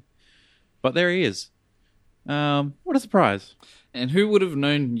thing. But there he is. What a surprise. And who would have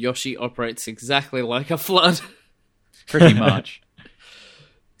known Yoshi operates exactly like a flood? Pretty much.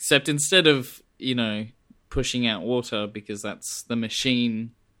 Except instead of, pushing out water because that's the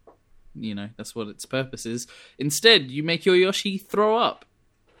machine, that's what its purpose is. Instead, you make your Yoshi throw up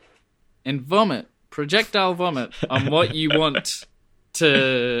and vomit, projectile vomit on what you want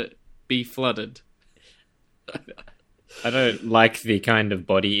to be flooded. I don't like the kind of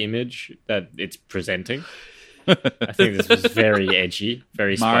body image that it's presenting. I think this was very edgy,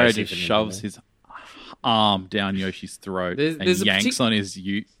 very spicy. Mario just shoves his arm down Yoshi's throat There's and yanks on his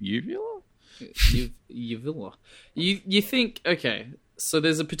uvula? Uvula. You think, okay, so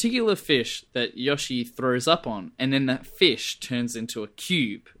there's a particular fish that Yoshi throws up on, and then that fish turns into a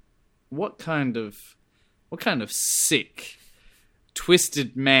cube. What kind of sick,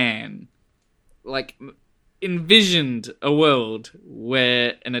 twisted man, envisioned a world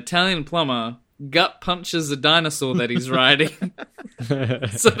where an Italian plumber gut punches a dinosaur that he's riding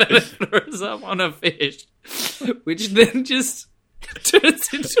so that it throws up on a fish, which then just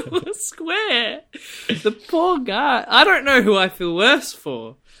turns into a square. The poor guy. I don't know who I feel worse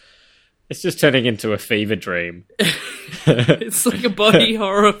for. It's just turning into a fever dream. It's like a body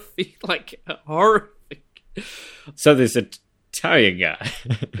horror, horrific. So there's an Italian guy.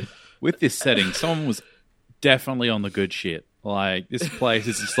 With this setting, someone was definitely on the good shit. Like, this place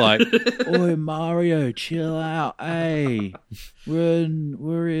is just like, oi, Mario, chill out. Hey,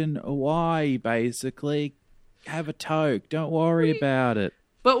 we're in Hawaii, basically. Have a toke. Don't worry about it.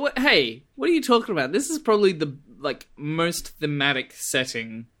 But what are you talking about? This is probably the most thematic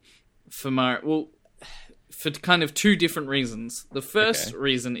setting for Mario. Well, for kind of two different reasons. The first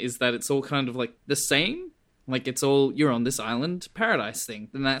reason is that it's all kind of the same. It's all, you're on this island paradise thing.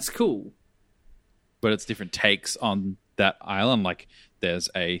 Then that's cool. But it's different takes on that island. Like, there's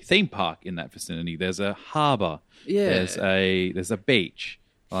a theme park in that vicinity. There's a harbor. Yeah. There's a beach.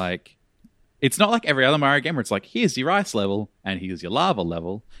 It's not like every other Mario game where it's here's your ice level, and here's your lava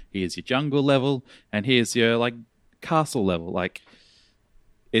level, here's your jungle level, and here's your castle level.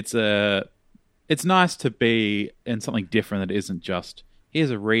 It's nice to be in something different that isn't just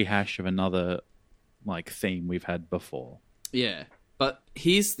here's a rehash of another theme we've had before. Yeah, but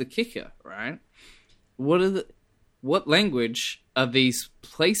here's the kicker, right? What language are these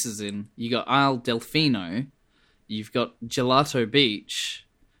places in? You got Isle Delfino, you've got Gelato Beach,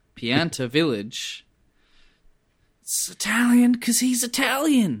 Pianta Village. It's Italian because he's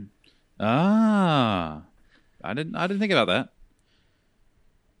Italian. Ah, I didn't think about that.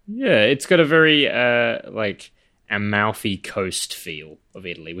 Yeah, it's got a very Amalfi Coast feel of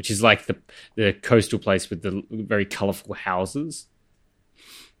Italy, which is the coastal place with the very colourful houses.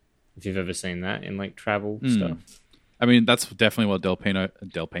 If you've ever seen that in travel stuff. I mean, that's definitely what Delfino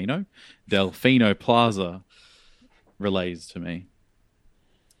Plaza relays to me.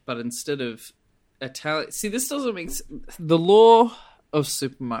 But instead of Italian... See, this doesn't make sense. The lore of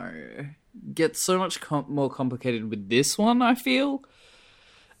Super Mario gets so much more complicated with this one, I feel.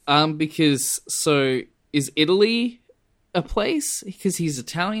 Because, is Italy a place? Because he's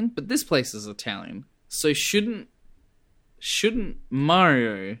Italian, but this place is Italian. So shouldn't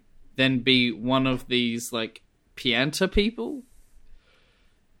Mario then be one of these, Pianta people?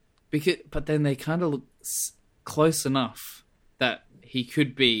 But then they kind of look close enough that he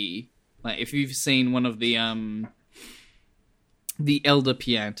could be if you've seen one of the elder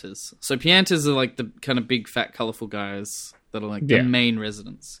Piantas. So Piantas are the kind of big, fat, colorful guys that are the main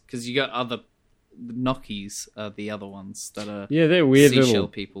residents. Because you got the Gnocchis are the other ones that are they're weird seashell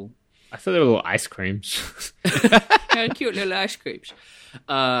people. I thought they were little ice creams. Cute little ice creams.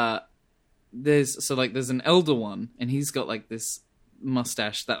 There's an elder one, and he's got this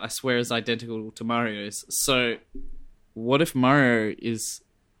mustache that I swear is identical to Mario's. So, what if Mario is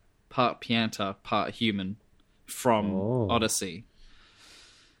part Pianta, part human from Odyssey?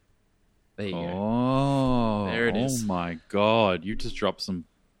 There you go. Oh, there it is. Oh my god! You just dropped some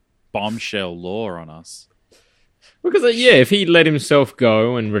bombshell lore on us. Because if he let himself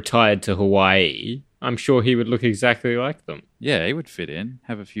go and retired to Hawaii, I'm sure he would look exactly like them. Yeah, he would fit in.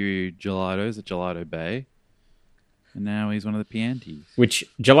 Have a few gelatos at Gelato Bay. And now he's one of the Piantis. Which,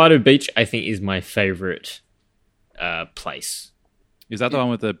 Gelato Beach, I think, is my favourite place. Is that the one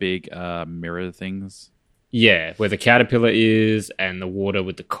with the big mirror things? Yeah, where the caterpillar is and the water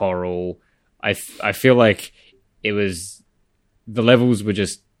with the coral. I feel like it was... The levels were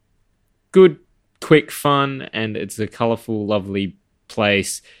just good quick fun, and it's a colourful, lovely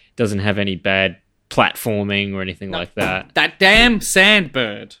place. Doesn't have any bad platforming or anything like that. That damn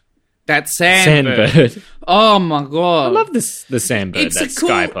sandbird. That sandbird. Sandbird. Oh my god. I love this the sandbird. It's that a cool,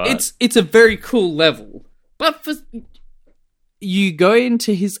 sky part. it's a very cool level. But you go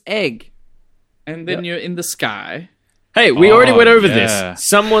into his egg, and then you're in the sky. Hey, we already went over yeah. this.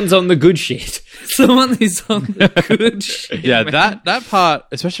 Someone's on the good shit. Someone is on the good shit. Yeah, man. that part,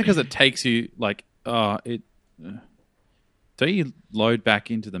 especially because it takes you like, don't you load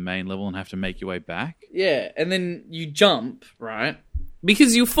back into the main level and have to make your way back? Yeah, and then you jump, right?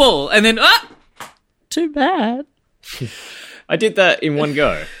 Because you fall, and then too bad. I did that in one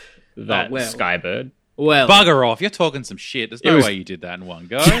go. That well. skybird. Well, Bugger off! You're talking some shit. There's no was- way you did that in one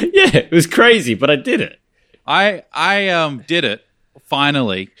go. Yeah, it was crazy, but I did it. I did it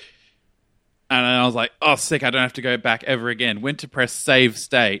finally, and I was like, "Oh, sick! I don't have to go back ever again." Went to press save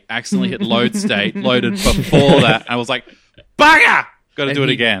state, accidentally hit load state, loaded before that. I was like, "Bugger! Got to And do it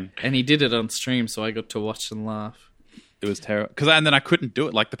he- again." and he did it on stream, so I got to watch and laugh. It was terrible and then I couldn't do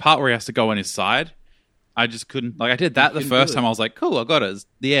it. Like the part where he has to go on his side, I just couldn't. Like I did that the couldn't first do it. time. I was like, "Cool, I got it." It's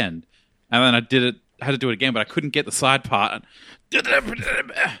the end, and then I did it. I had to do it again, but I couldn't get the side part.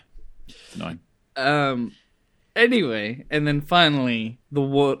 Annoying. Anyway, and then finally, the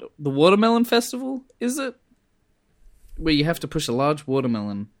watermelon festival, is it? Where you have to push a large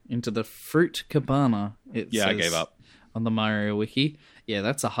watermelon into the fruit cabana. I I gave up. on the Mario Wiki. Yeah,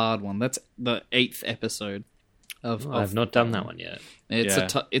 that's a hard one. That's the 8th episode of. I've not done that one yet. It's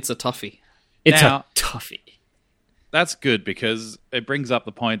Yeah. it's a toughie. It's Now- a toughie. That's good because it brings up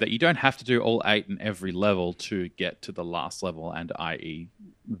the point that you don't have to do all 8 in every level to get to the last level, and i.e.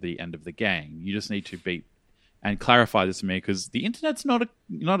 the end of the game. You just need to beat and clarify this to me because the internet's not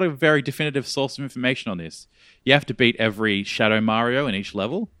a very definitive source of information on this. You have to beat every Shadow Mario in each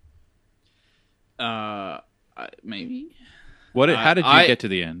level. Maybe. How did you get to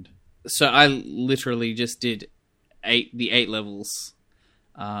the end? So I literally just did the 8 levels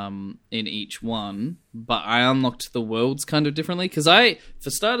in each one, but I unlocked the worlds kind of differently because for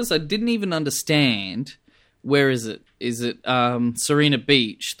starters, I didn't even understand. Where is it? Is it Serena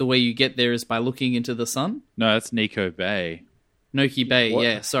Beach? The way you get there is by looking into the sun. No, that's Nico Bay. Noki Bay. What?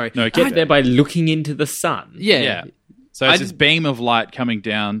 Yeah, sorry. No, Get there by looking into the sun. Yeah. Yeah. So it's this beam of light coming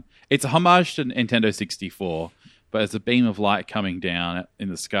down. It's a homage to Nintendo 64, but it's a beam of light coming down in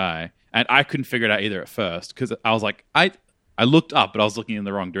the sky. And I couldn't figure it out either at first because I was like, I looked up, but I was looking in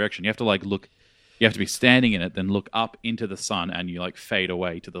the wrong direction. You have to look, you have to be standing in it, then look up into the sun, and you fade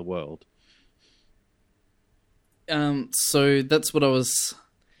away to the world. So that's what I was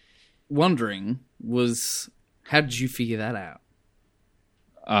wondering was how did you figure that out?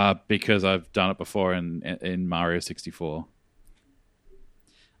 Because I've done it before in Mario 64.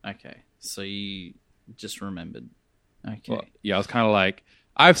 Okay, so you just remembered. Okay. Well, yeah, I was kind of like,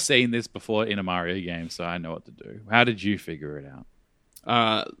 I've seen this before in a Mario game, so I know what to do. How did you figure it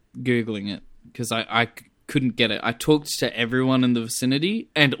out? Googling it because I couldn't get it. I talked to everyone in the vicinity,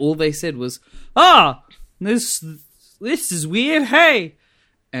 and all they said was, this is weird, hey!"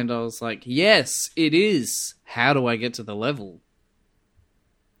 And I was like, yes, it is. How do I get to the level?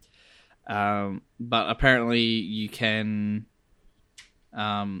 But apparently you can...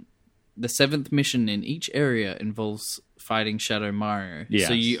 the 7th mission in each area involves fighting Shadow Mario. Yes.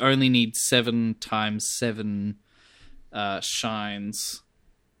 So you only need 7 times 7 shines,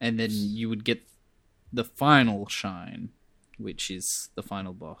 and then you would get the final shine, which is the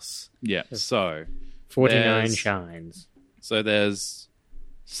final boss. Yeah, so 49 There's- shines. there's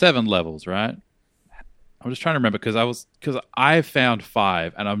 7 levels, right? I'm just trying to remember because I found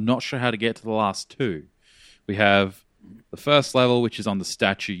 5 and I'm not sure how to get to the last 2. We have the first level, which is on the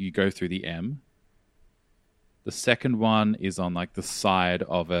statue. You go through the M. The second one is on the side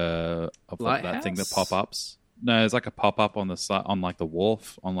of that thing that Lighthouse? pop ups. No, there's a pop up on the side on the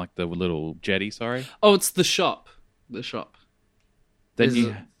wharf on the little jetty. Sorry. Oh, it's the shop. The shop. Then There's you.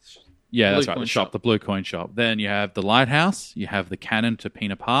 a- Yeah, that's Blue right. coin The shop, shop. the blue coin shop. Then you have the lighthouse. You have the cannon to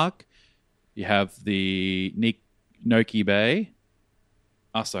Pina Park. You have the Noki Bay.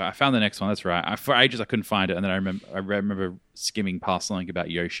 Oh, sorry, I found the next one. That's right. For ages I couldn't find it, and then I remember skimming past something about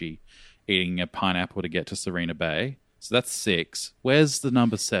Yoshi eating a pineapple to get to Serena Bay. So that's 6. Where's the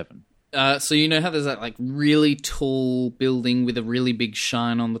number 7? So you know how there's that really tall building with a really big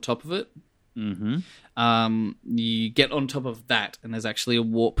shine on the top of it? Mm-hmm. You get on top of that, and there's actually a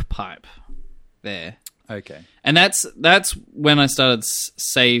warp pipe there. Okay. And that's when I started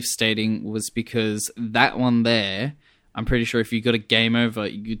save stating, was because that one there, I'm pretty sure if you got a game over,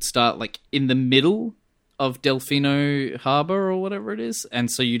 you'd start in the middle of Delfino Harbor or whatever it is,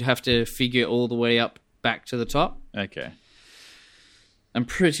 and so you'd have to figure all the way up back to the top. Okay. I'm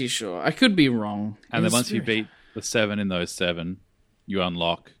pretty sure. I could be wrong. And then once you beat the 7 in those 7, you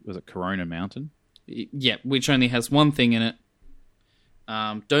unlock, was it Corona Mountain? Yeah, which only has one thing in it.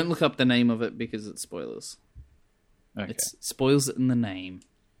 Don't look up the name of it because it's spoilers. Okay. It's spoils it in the name.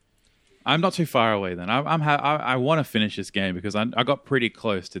 I'm not too far away then. I want to finish this game because I got pretty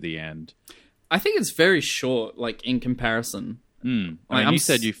close to the end. I think it's very short, like, in comparison. I mean, you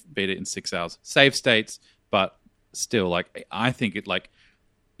said you beat it in 6 hours. Save states, but still, like, I think it, like,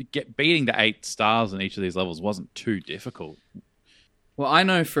 beating the 8 stars in each of these levels wasn't too difficult. Well, I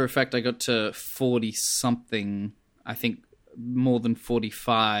know for a fact I got to 40-something, I think more than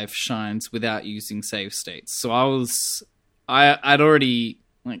 45 shines without using save states. So I'd already,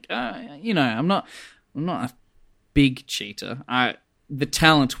 like, I'm not a big cheater. The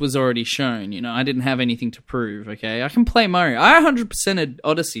talent was already shown, I didn't have anything to prove, okay? I can play Mario. I 100%ed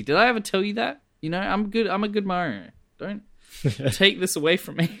Odyssey. Did I ever tell you that? I'm a good Mario. Don't take this away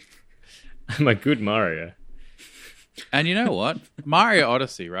from me. I'm a good Mario. And you know what? Mario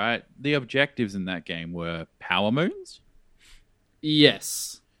Odyssey, right? The objectives in that game were power moons.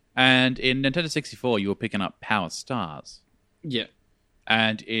 Yes. And in Nintendo 64, you were picking up power stars. Yeah.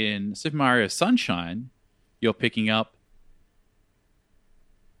 And in Super Mario Sunshine, you're picking up...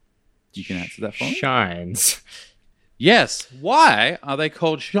 You can answer that for me? Shines. Yes. Why are they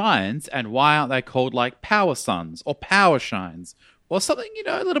called shines, and why aren't they called, like, power suns or power shines? Or something,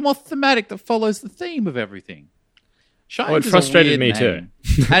 a little more thematic that follows the theme of everything. Shines Well, it is a frustrated weird me name.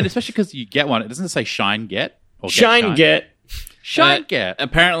 And especially because you get one. It doesn't say shine get. Or Shine get. Shine get.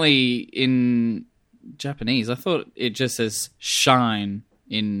 Apparently in Japanese, I thought it just says shine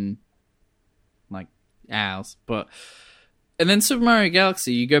in, like, ours. And then Super Mario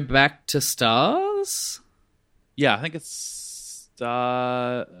Galaxy, you go back to stars? Yeah, I think it's...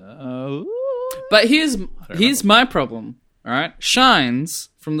 But here's my problem, all right? Shines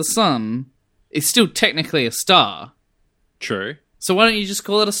from the sun is still technically a star. True. So why don't you just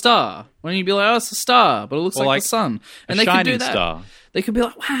call it a star? Why don't you be like, oh, it's a star, but it looks like the sun? And a they could do shining that. star. They could be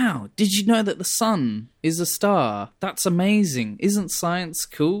like, wow, did you know that the sun is a star? That's amazing. Isn't science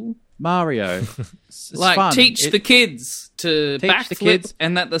cool? Mario. It's Like, fun. teach the kids to Teach the backflip kids.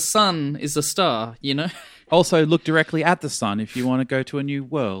 and that the sun is a star, Also, look directly at the sun if you want to go to a new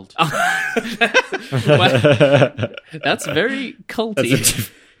world. Well, that's very culty. That's a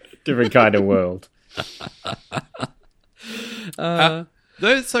different kind of world. For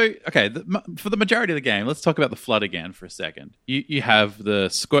the majority of the game, let's talk about the flood again for a second. You have the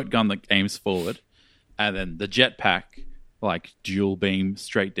squirt gun that aims forward, and then the jetpack, like dual beam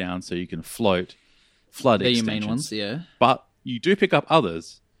straight down so you can float. Flood They're your extensions. main ones, yeah. But you do pick up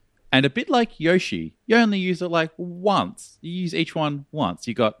others, and a bit like Yoshi, you only use it like once. You use each one once.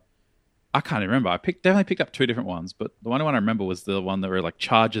 I can't remember. I definitely picked up 2 different ones, but the only one I remember was the one that were like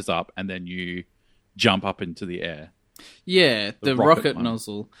charges up and then you jump up into the air. Yeah, the rocket rocket one.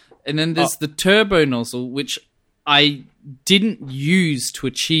 nozzle. And then there's the turbo nozzle, which I didn't use to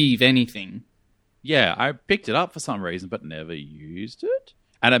achieve anything. Yeah, I picked it up for some reason, but never used it.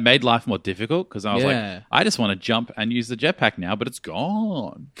 And it made life more difficult because I was like, I just want to jump and use the jetpack now, but it's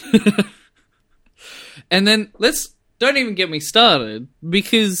gone. And then don't even get me started,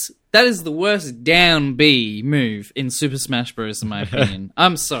 because that is the worst down B move in Super Smash Bros. In my opinion.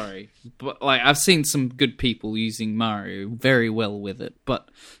 I'm sorry, but like I've seen some good people using Mario very well with it, but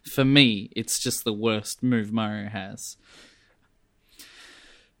for me, it's just the worst move Mario has.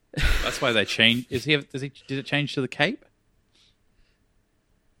 That's why they changed. Did it change to the cape?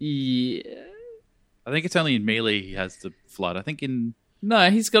 Yeah. I think it's only in Melee he has the flood. I think in...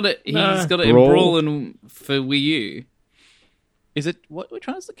 No, he's got it. He's got it in Brawl. Brawl and for Wii U. Is it... Which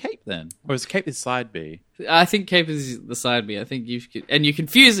one is the cape then? Or is the cape the side B? I think Cape is the side B. I think you're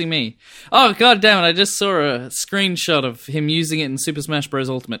confusing me. Oh, god damn it. I just saw a screenshot of him using it in Super Smash Bros.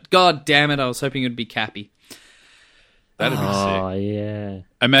 Ultimate. God damn it. I was hoping it would be Cappy. That'd be sick. Oh, yeah.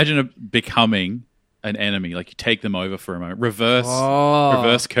 Imagine becoming an enemy. Like you take them over for a moment.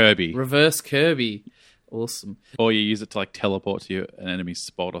 Reverse Kirby. Reverse Kirby. Awesome. Or you use it to like teleport to an enemy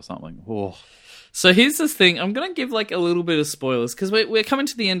spot or something. Oh. So here's the thing. I'm going to give like a little bit of spoilers because we're coming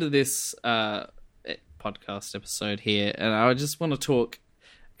to the end of this podcast episode here, and I just want to talk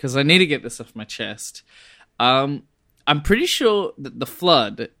because I need to get this off my chest. I'm pretty sure that the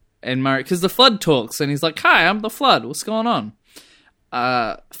Flood and Mario, because the Flood talks and he's like, "Hi, I'm the Flood. What's going on?"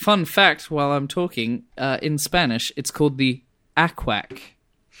 Fun fact: while I'm talking in Spanish, it's called the Aquac.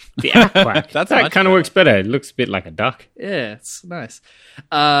 The Aquac. That's that much kind of works better. It looks a bit like a duck. Yeah, it's nice.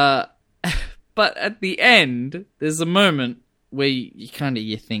 But at the end, there's a moment where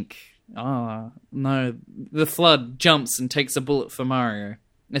you think, oh, no, the flood jumps and takes a bullet for Mario,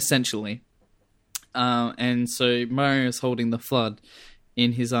 essentially. And so Mario's holding the flood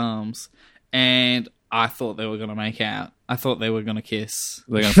in his arms, and I thought they were going to make out. I thought they were going to kiss.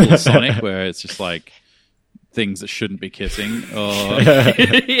 They're going to pull Sonic, where it's just like things that shouldn't be kissing. Or...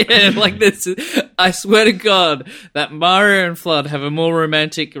 yeah, like this. I swear to God that Mario and Flood have a more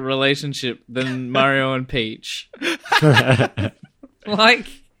romantic relationship than Mario and Peach. Like,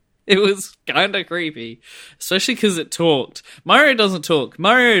 it was kind of creepy, especially because it talked. Mario doesn't talk.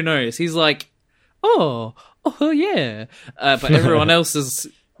 Mario knows. He's like, oh yeah. But everyone else is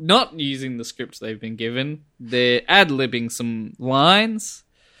not using the script they've been given. They're ad-libbing some lines.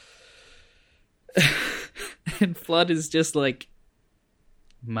 And Flood is just like,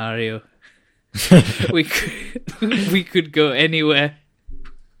 Mario, we could go anywhere.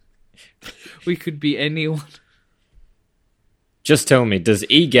 We could be anyone. Just tell me, does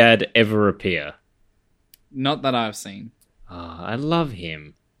Egad ever appear? Not that I've seen. I love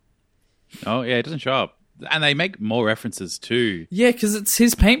him. Oh, yeah, it doesn't show up. And they make more references too. Yeah, because it's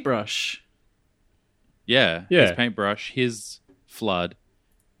his paintbrush. Yeah, Yeah. his paintbrush, his Flood,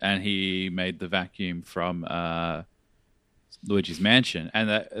 and he made the vacuum from Luigi's Mansion. And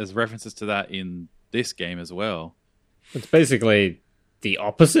there's references to that in this game as well. It's basically the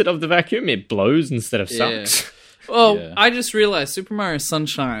opposite of the vacuum. It blows instead of sucks. Well, Yeah. I just realized Super Mario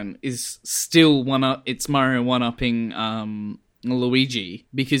Sunshine is still it's Mario one-upping Luigi,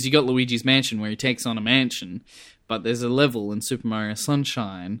 because you got Luigi's Mansion where he takes on a mansion, but there's a level in Super Mario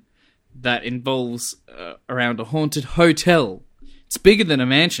Sunshine that involves around a haunted hotel. It's bigger than a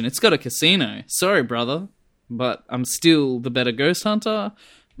mansion. It's got a casino. Sorry, brother, but I'm still the better ghost hunter.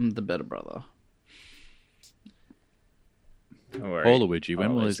 I'm the better brother. Don't worry. Poor Luigi,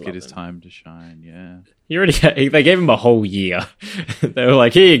 when will Always he get love his him. time to shine? Yeah. They gave him a whole year. They were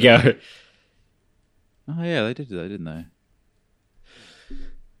like, here you go. Oh, yeah, they did that, didn't they?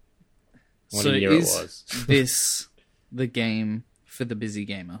 What So a year it is was. this the game for the busy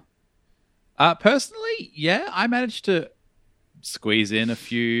gamer? Personally, yeah, I managed to squeeze in a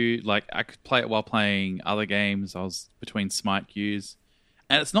few. Like, I could play it while playing other games. I was between Smite queues,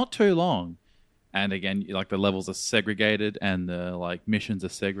 and it's not too long. And again, like, the levels are segregated, and the like missions are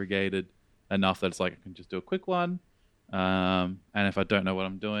segregated enough that it's like I can just do a quick one. And if I don't know what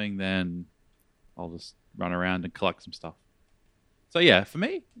I'm doing, then I'll just run around and collect some stuff. So yeah, for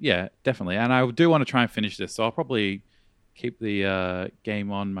me, yeah, definitely. And I do want to try and finish this, so I'll probably keep the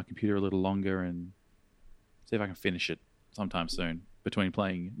game on my computer a little longer and see if I can finish it sometime soon between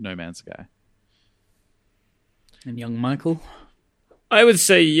playing No Man's Sky. And young Michael? I would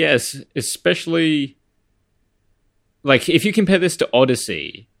say yes, especially like if you compare this to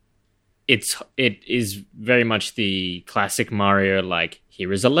Odyssey, it is very much the classic Mario, like,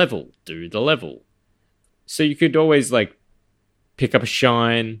 here is a level, do the level. So you could always like pick up a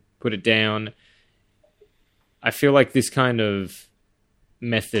shine, put it down. I feel like this kind of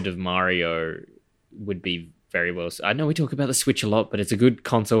method of Mario would be very well. I know we talk about the Switch a lot, but it's a good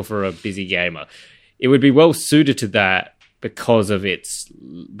console for a busy gamer. It would be well suited to that because of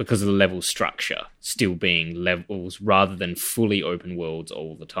the level structure still being levels rather than fully open worlds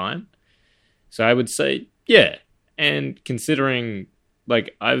all the time. So I would say, yeah. And considering,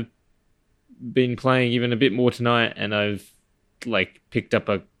 like, I've been playing even a bit more tonight, and I've like picked up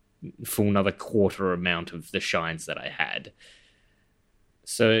a full another quarter amount of the shines that I had.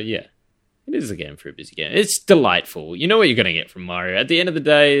 So yeah, it is a game for a busy game. It's delightful. You know what you're going to get from Mario. At the end of the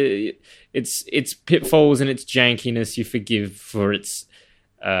day, its pitfalls and its jankiness you forgive for its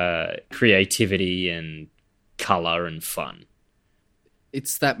creativity and color and fun.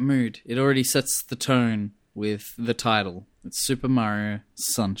 It's that mood. It already sets the tone with the title. It's Super Mario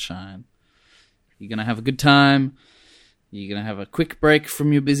Sunshine. You're going to have a good time. You're going to have a quick break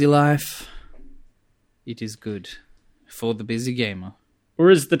from your busy life. It is good for the busy gamer.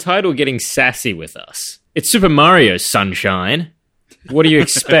 Or is the title getting sassy with us? It's Super Mario Sunshine. What do you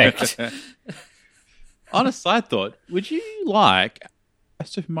expect? On a side thought, would you like a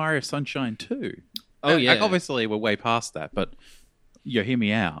Super Mario Sunshine 2? Oh, yeah. Like, obviously, we're way past that, but hear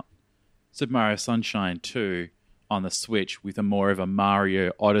me out. Super Mario Sunshine 2 on the Switch with a more of a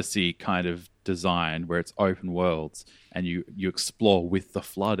Mario Odyssey kind of design where it's open worlds and you explore with the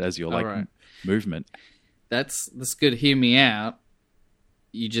flood as your right. movement. That's good. Hear me out.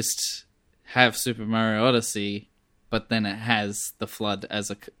 You just have Super Mario Odyssey, but then it has the flood as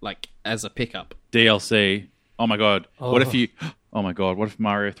a pickup. DLC. Oh my god. What if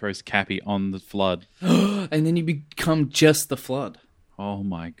Mario throws Cappy on the flood? And then you become just the flood. Oh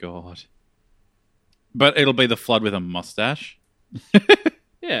my god. But it'll be the Flood with a mustache.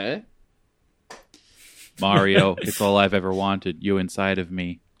 Yeah. Mario, it's all I've ever wanted. You inside of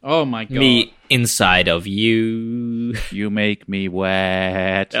me. Oh my god. Me inside of you. You make me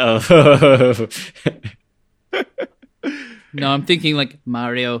wet. Oh. No, I'm thinking like,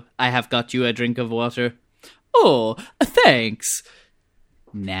 Mario, I have got you a drink of water. Oh, thanks.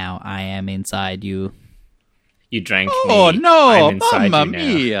 Now I am inside you. You drank Oh me. no, I'm inside Mamma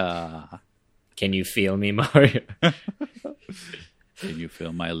you now. Mia. Can you feel me, Mario? Can you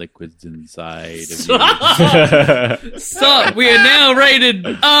feel my liquids inside of you? Stop! We are now rated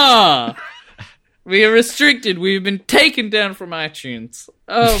R. We are restricted. We've been taken down from iTunes.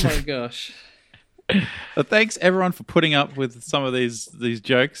 Oh my gosh. But thanks everyone for putting up with some of these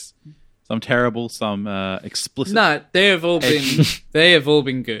jokes. Some terrible, some explicit. No, they have all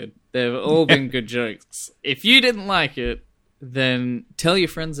been good. They've all been good jokes. If you didn't like it, then tell your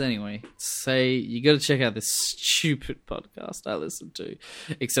friends anyway. Say, you got to check out this stupid podcast I listened to.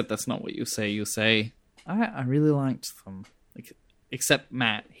 Except that's not what you'll say. You'll say, I really liked them. Except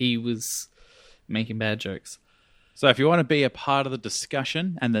Matt, he was making bad jokes. So if you want to be a part of the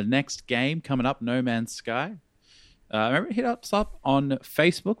discussion and the next game coming up, No Man's Sky, remember, hit us up on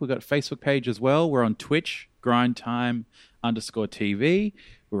Facebook. We've got a Facebook page as well. We're on Twitch, grindtime_TV.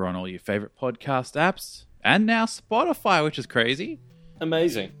 We're on all your favorite podcast apps. And now Spotify, which is crazy.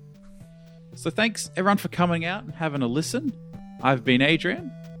 Amazing. So thanks everyone for coming out and having a listen. I've been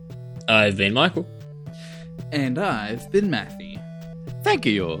Adrian. I've been Michael. And I've been Matthew. Thank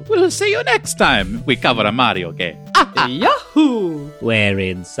you. We'll see you next time we cover a Mario game. Yahoo! We're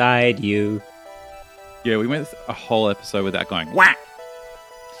inside you. Yeah, we went a whole episode without going, whack!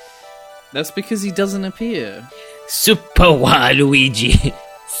 That's because he doesn't appear. Super Waluigi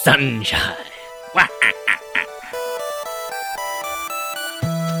Sunshine. Whack!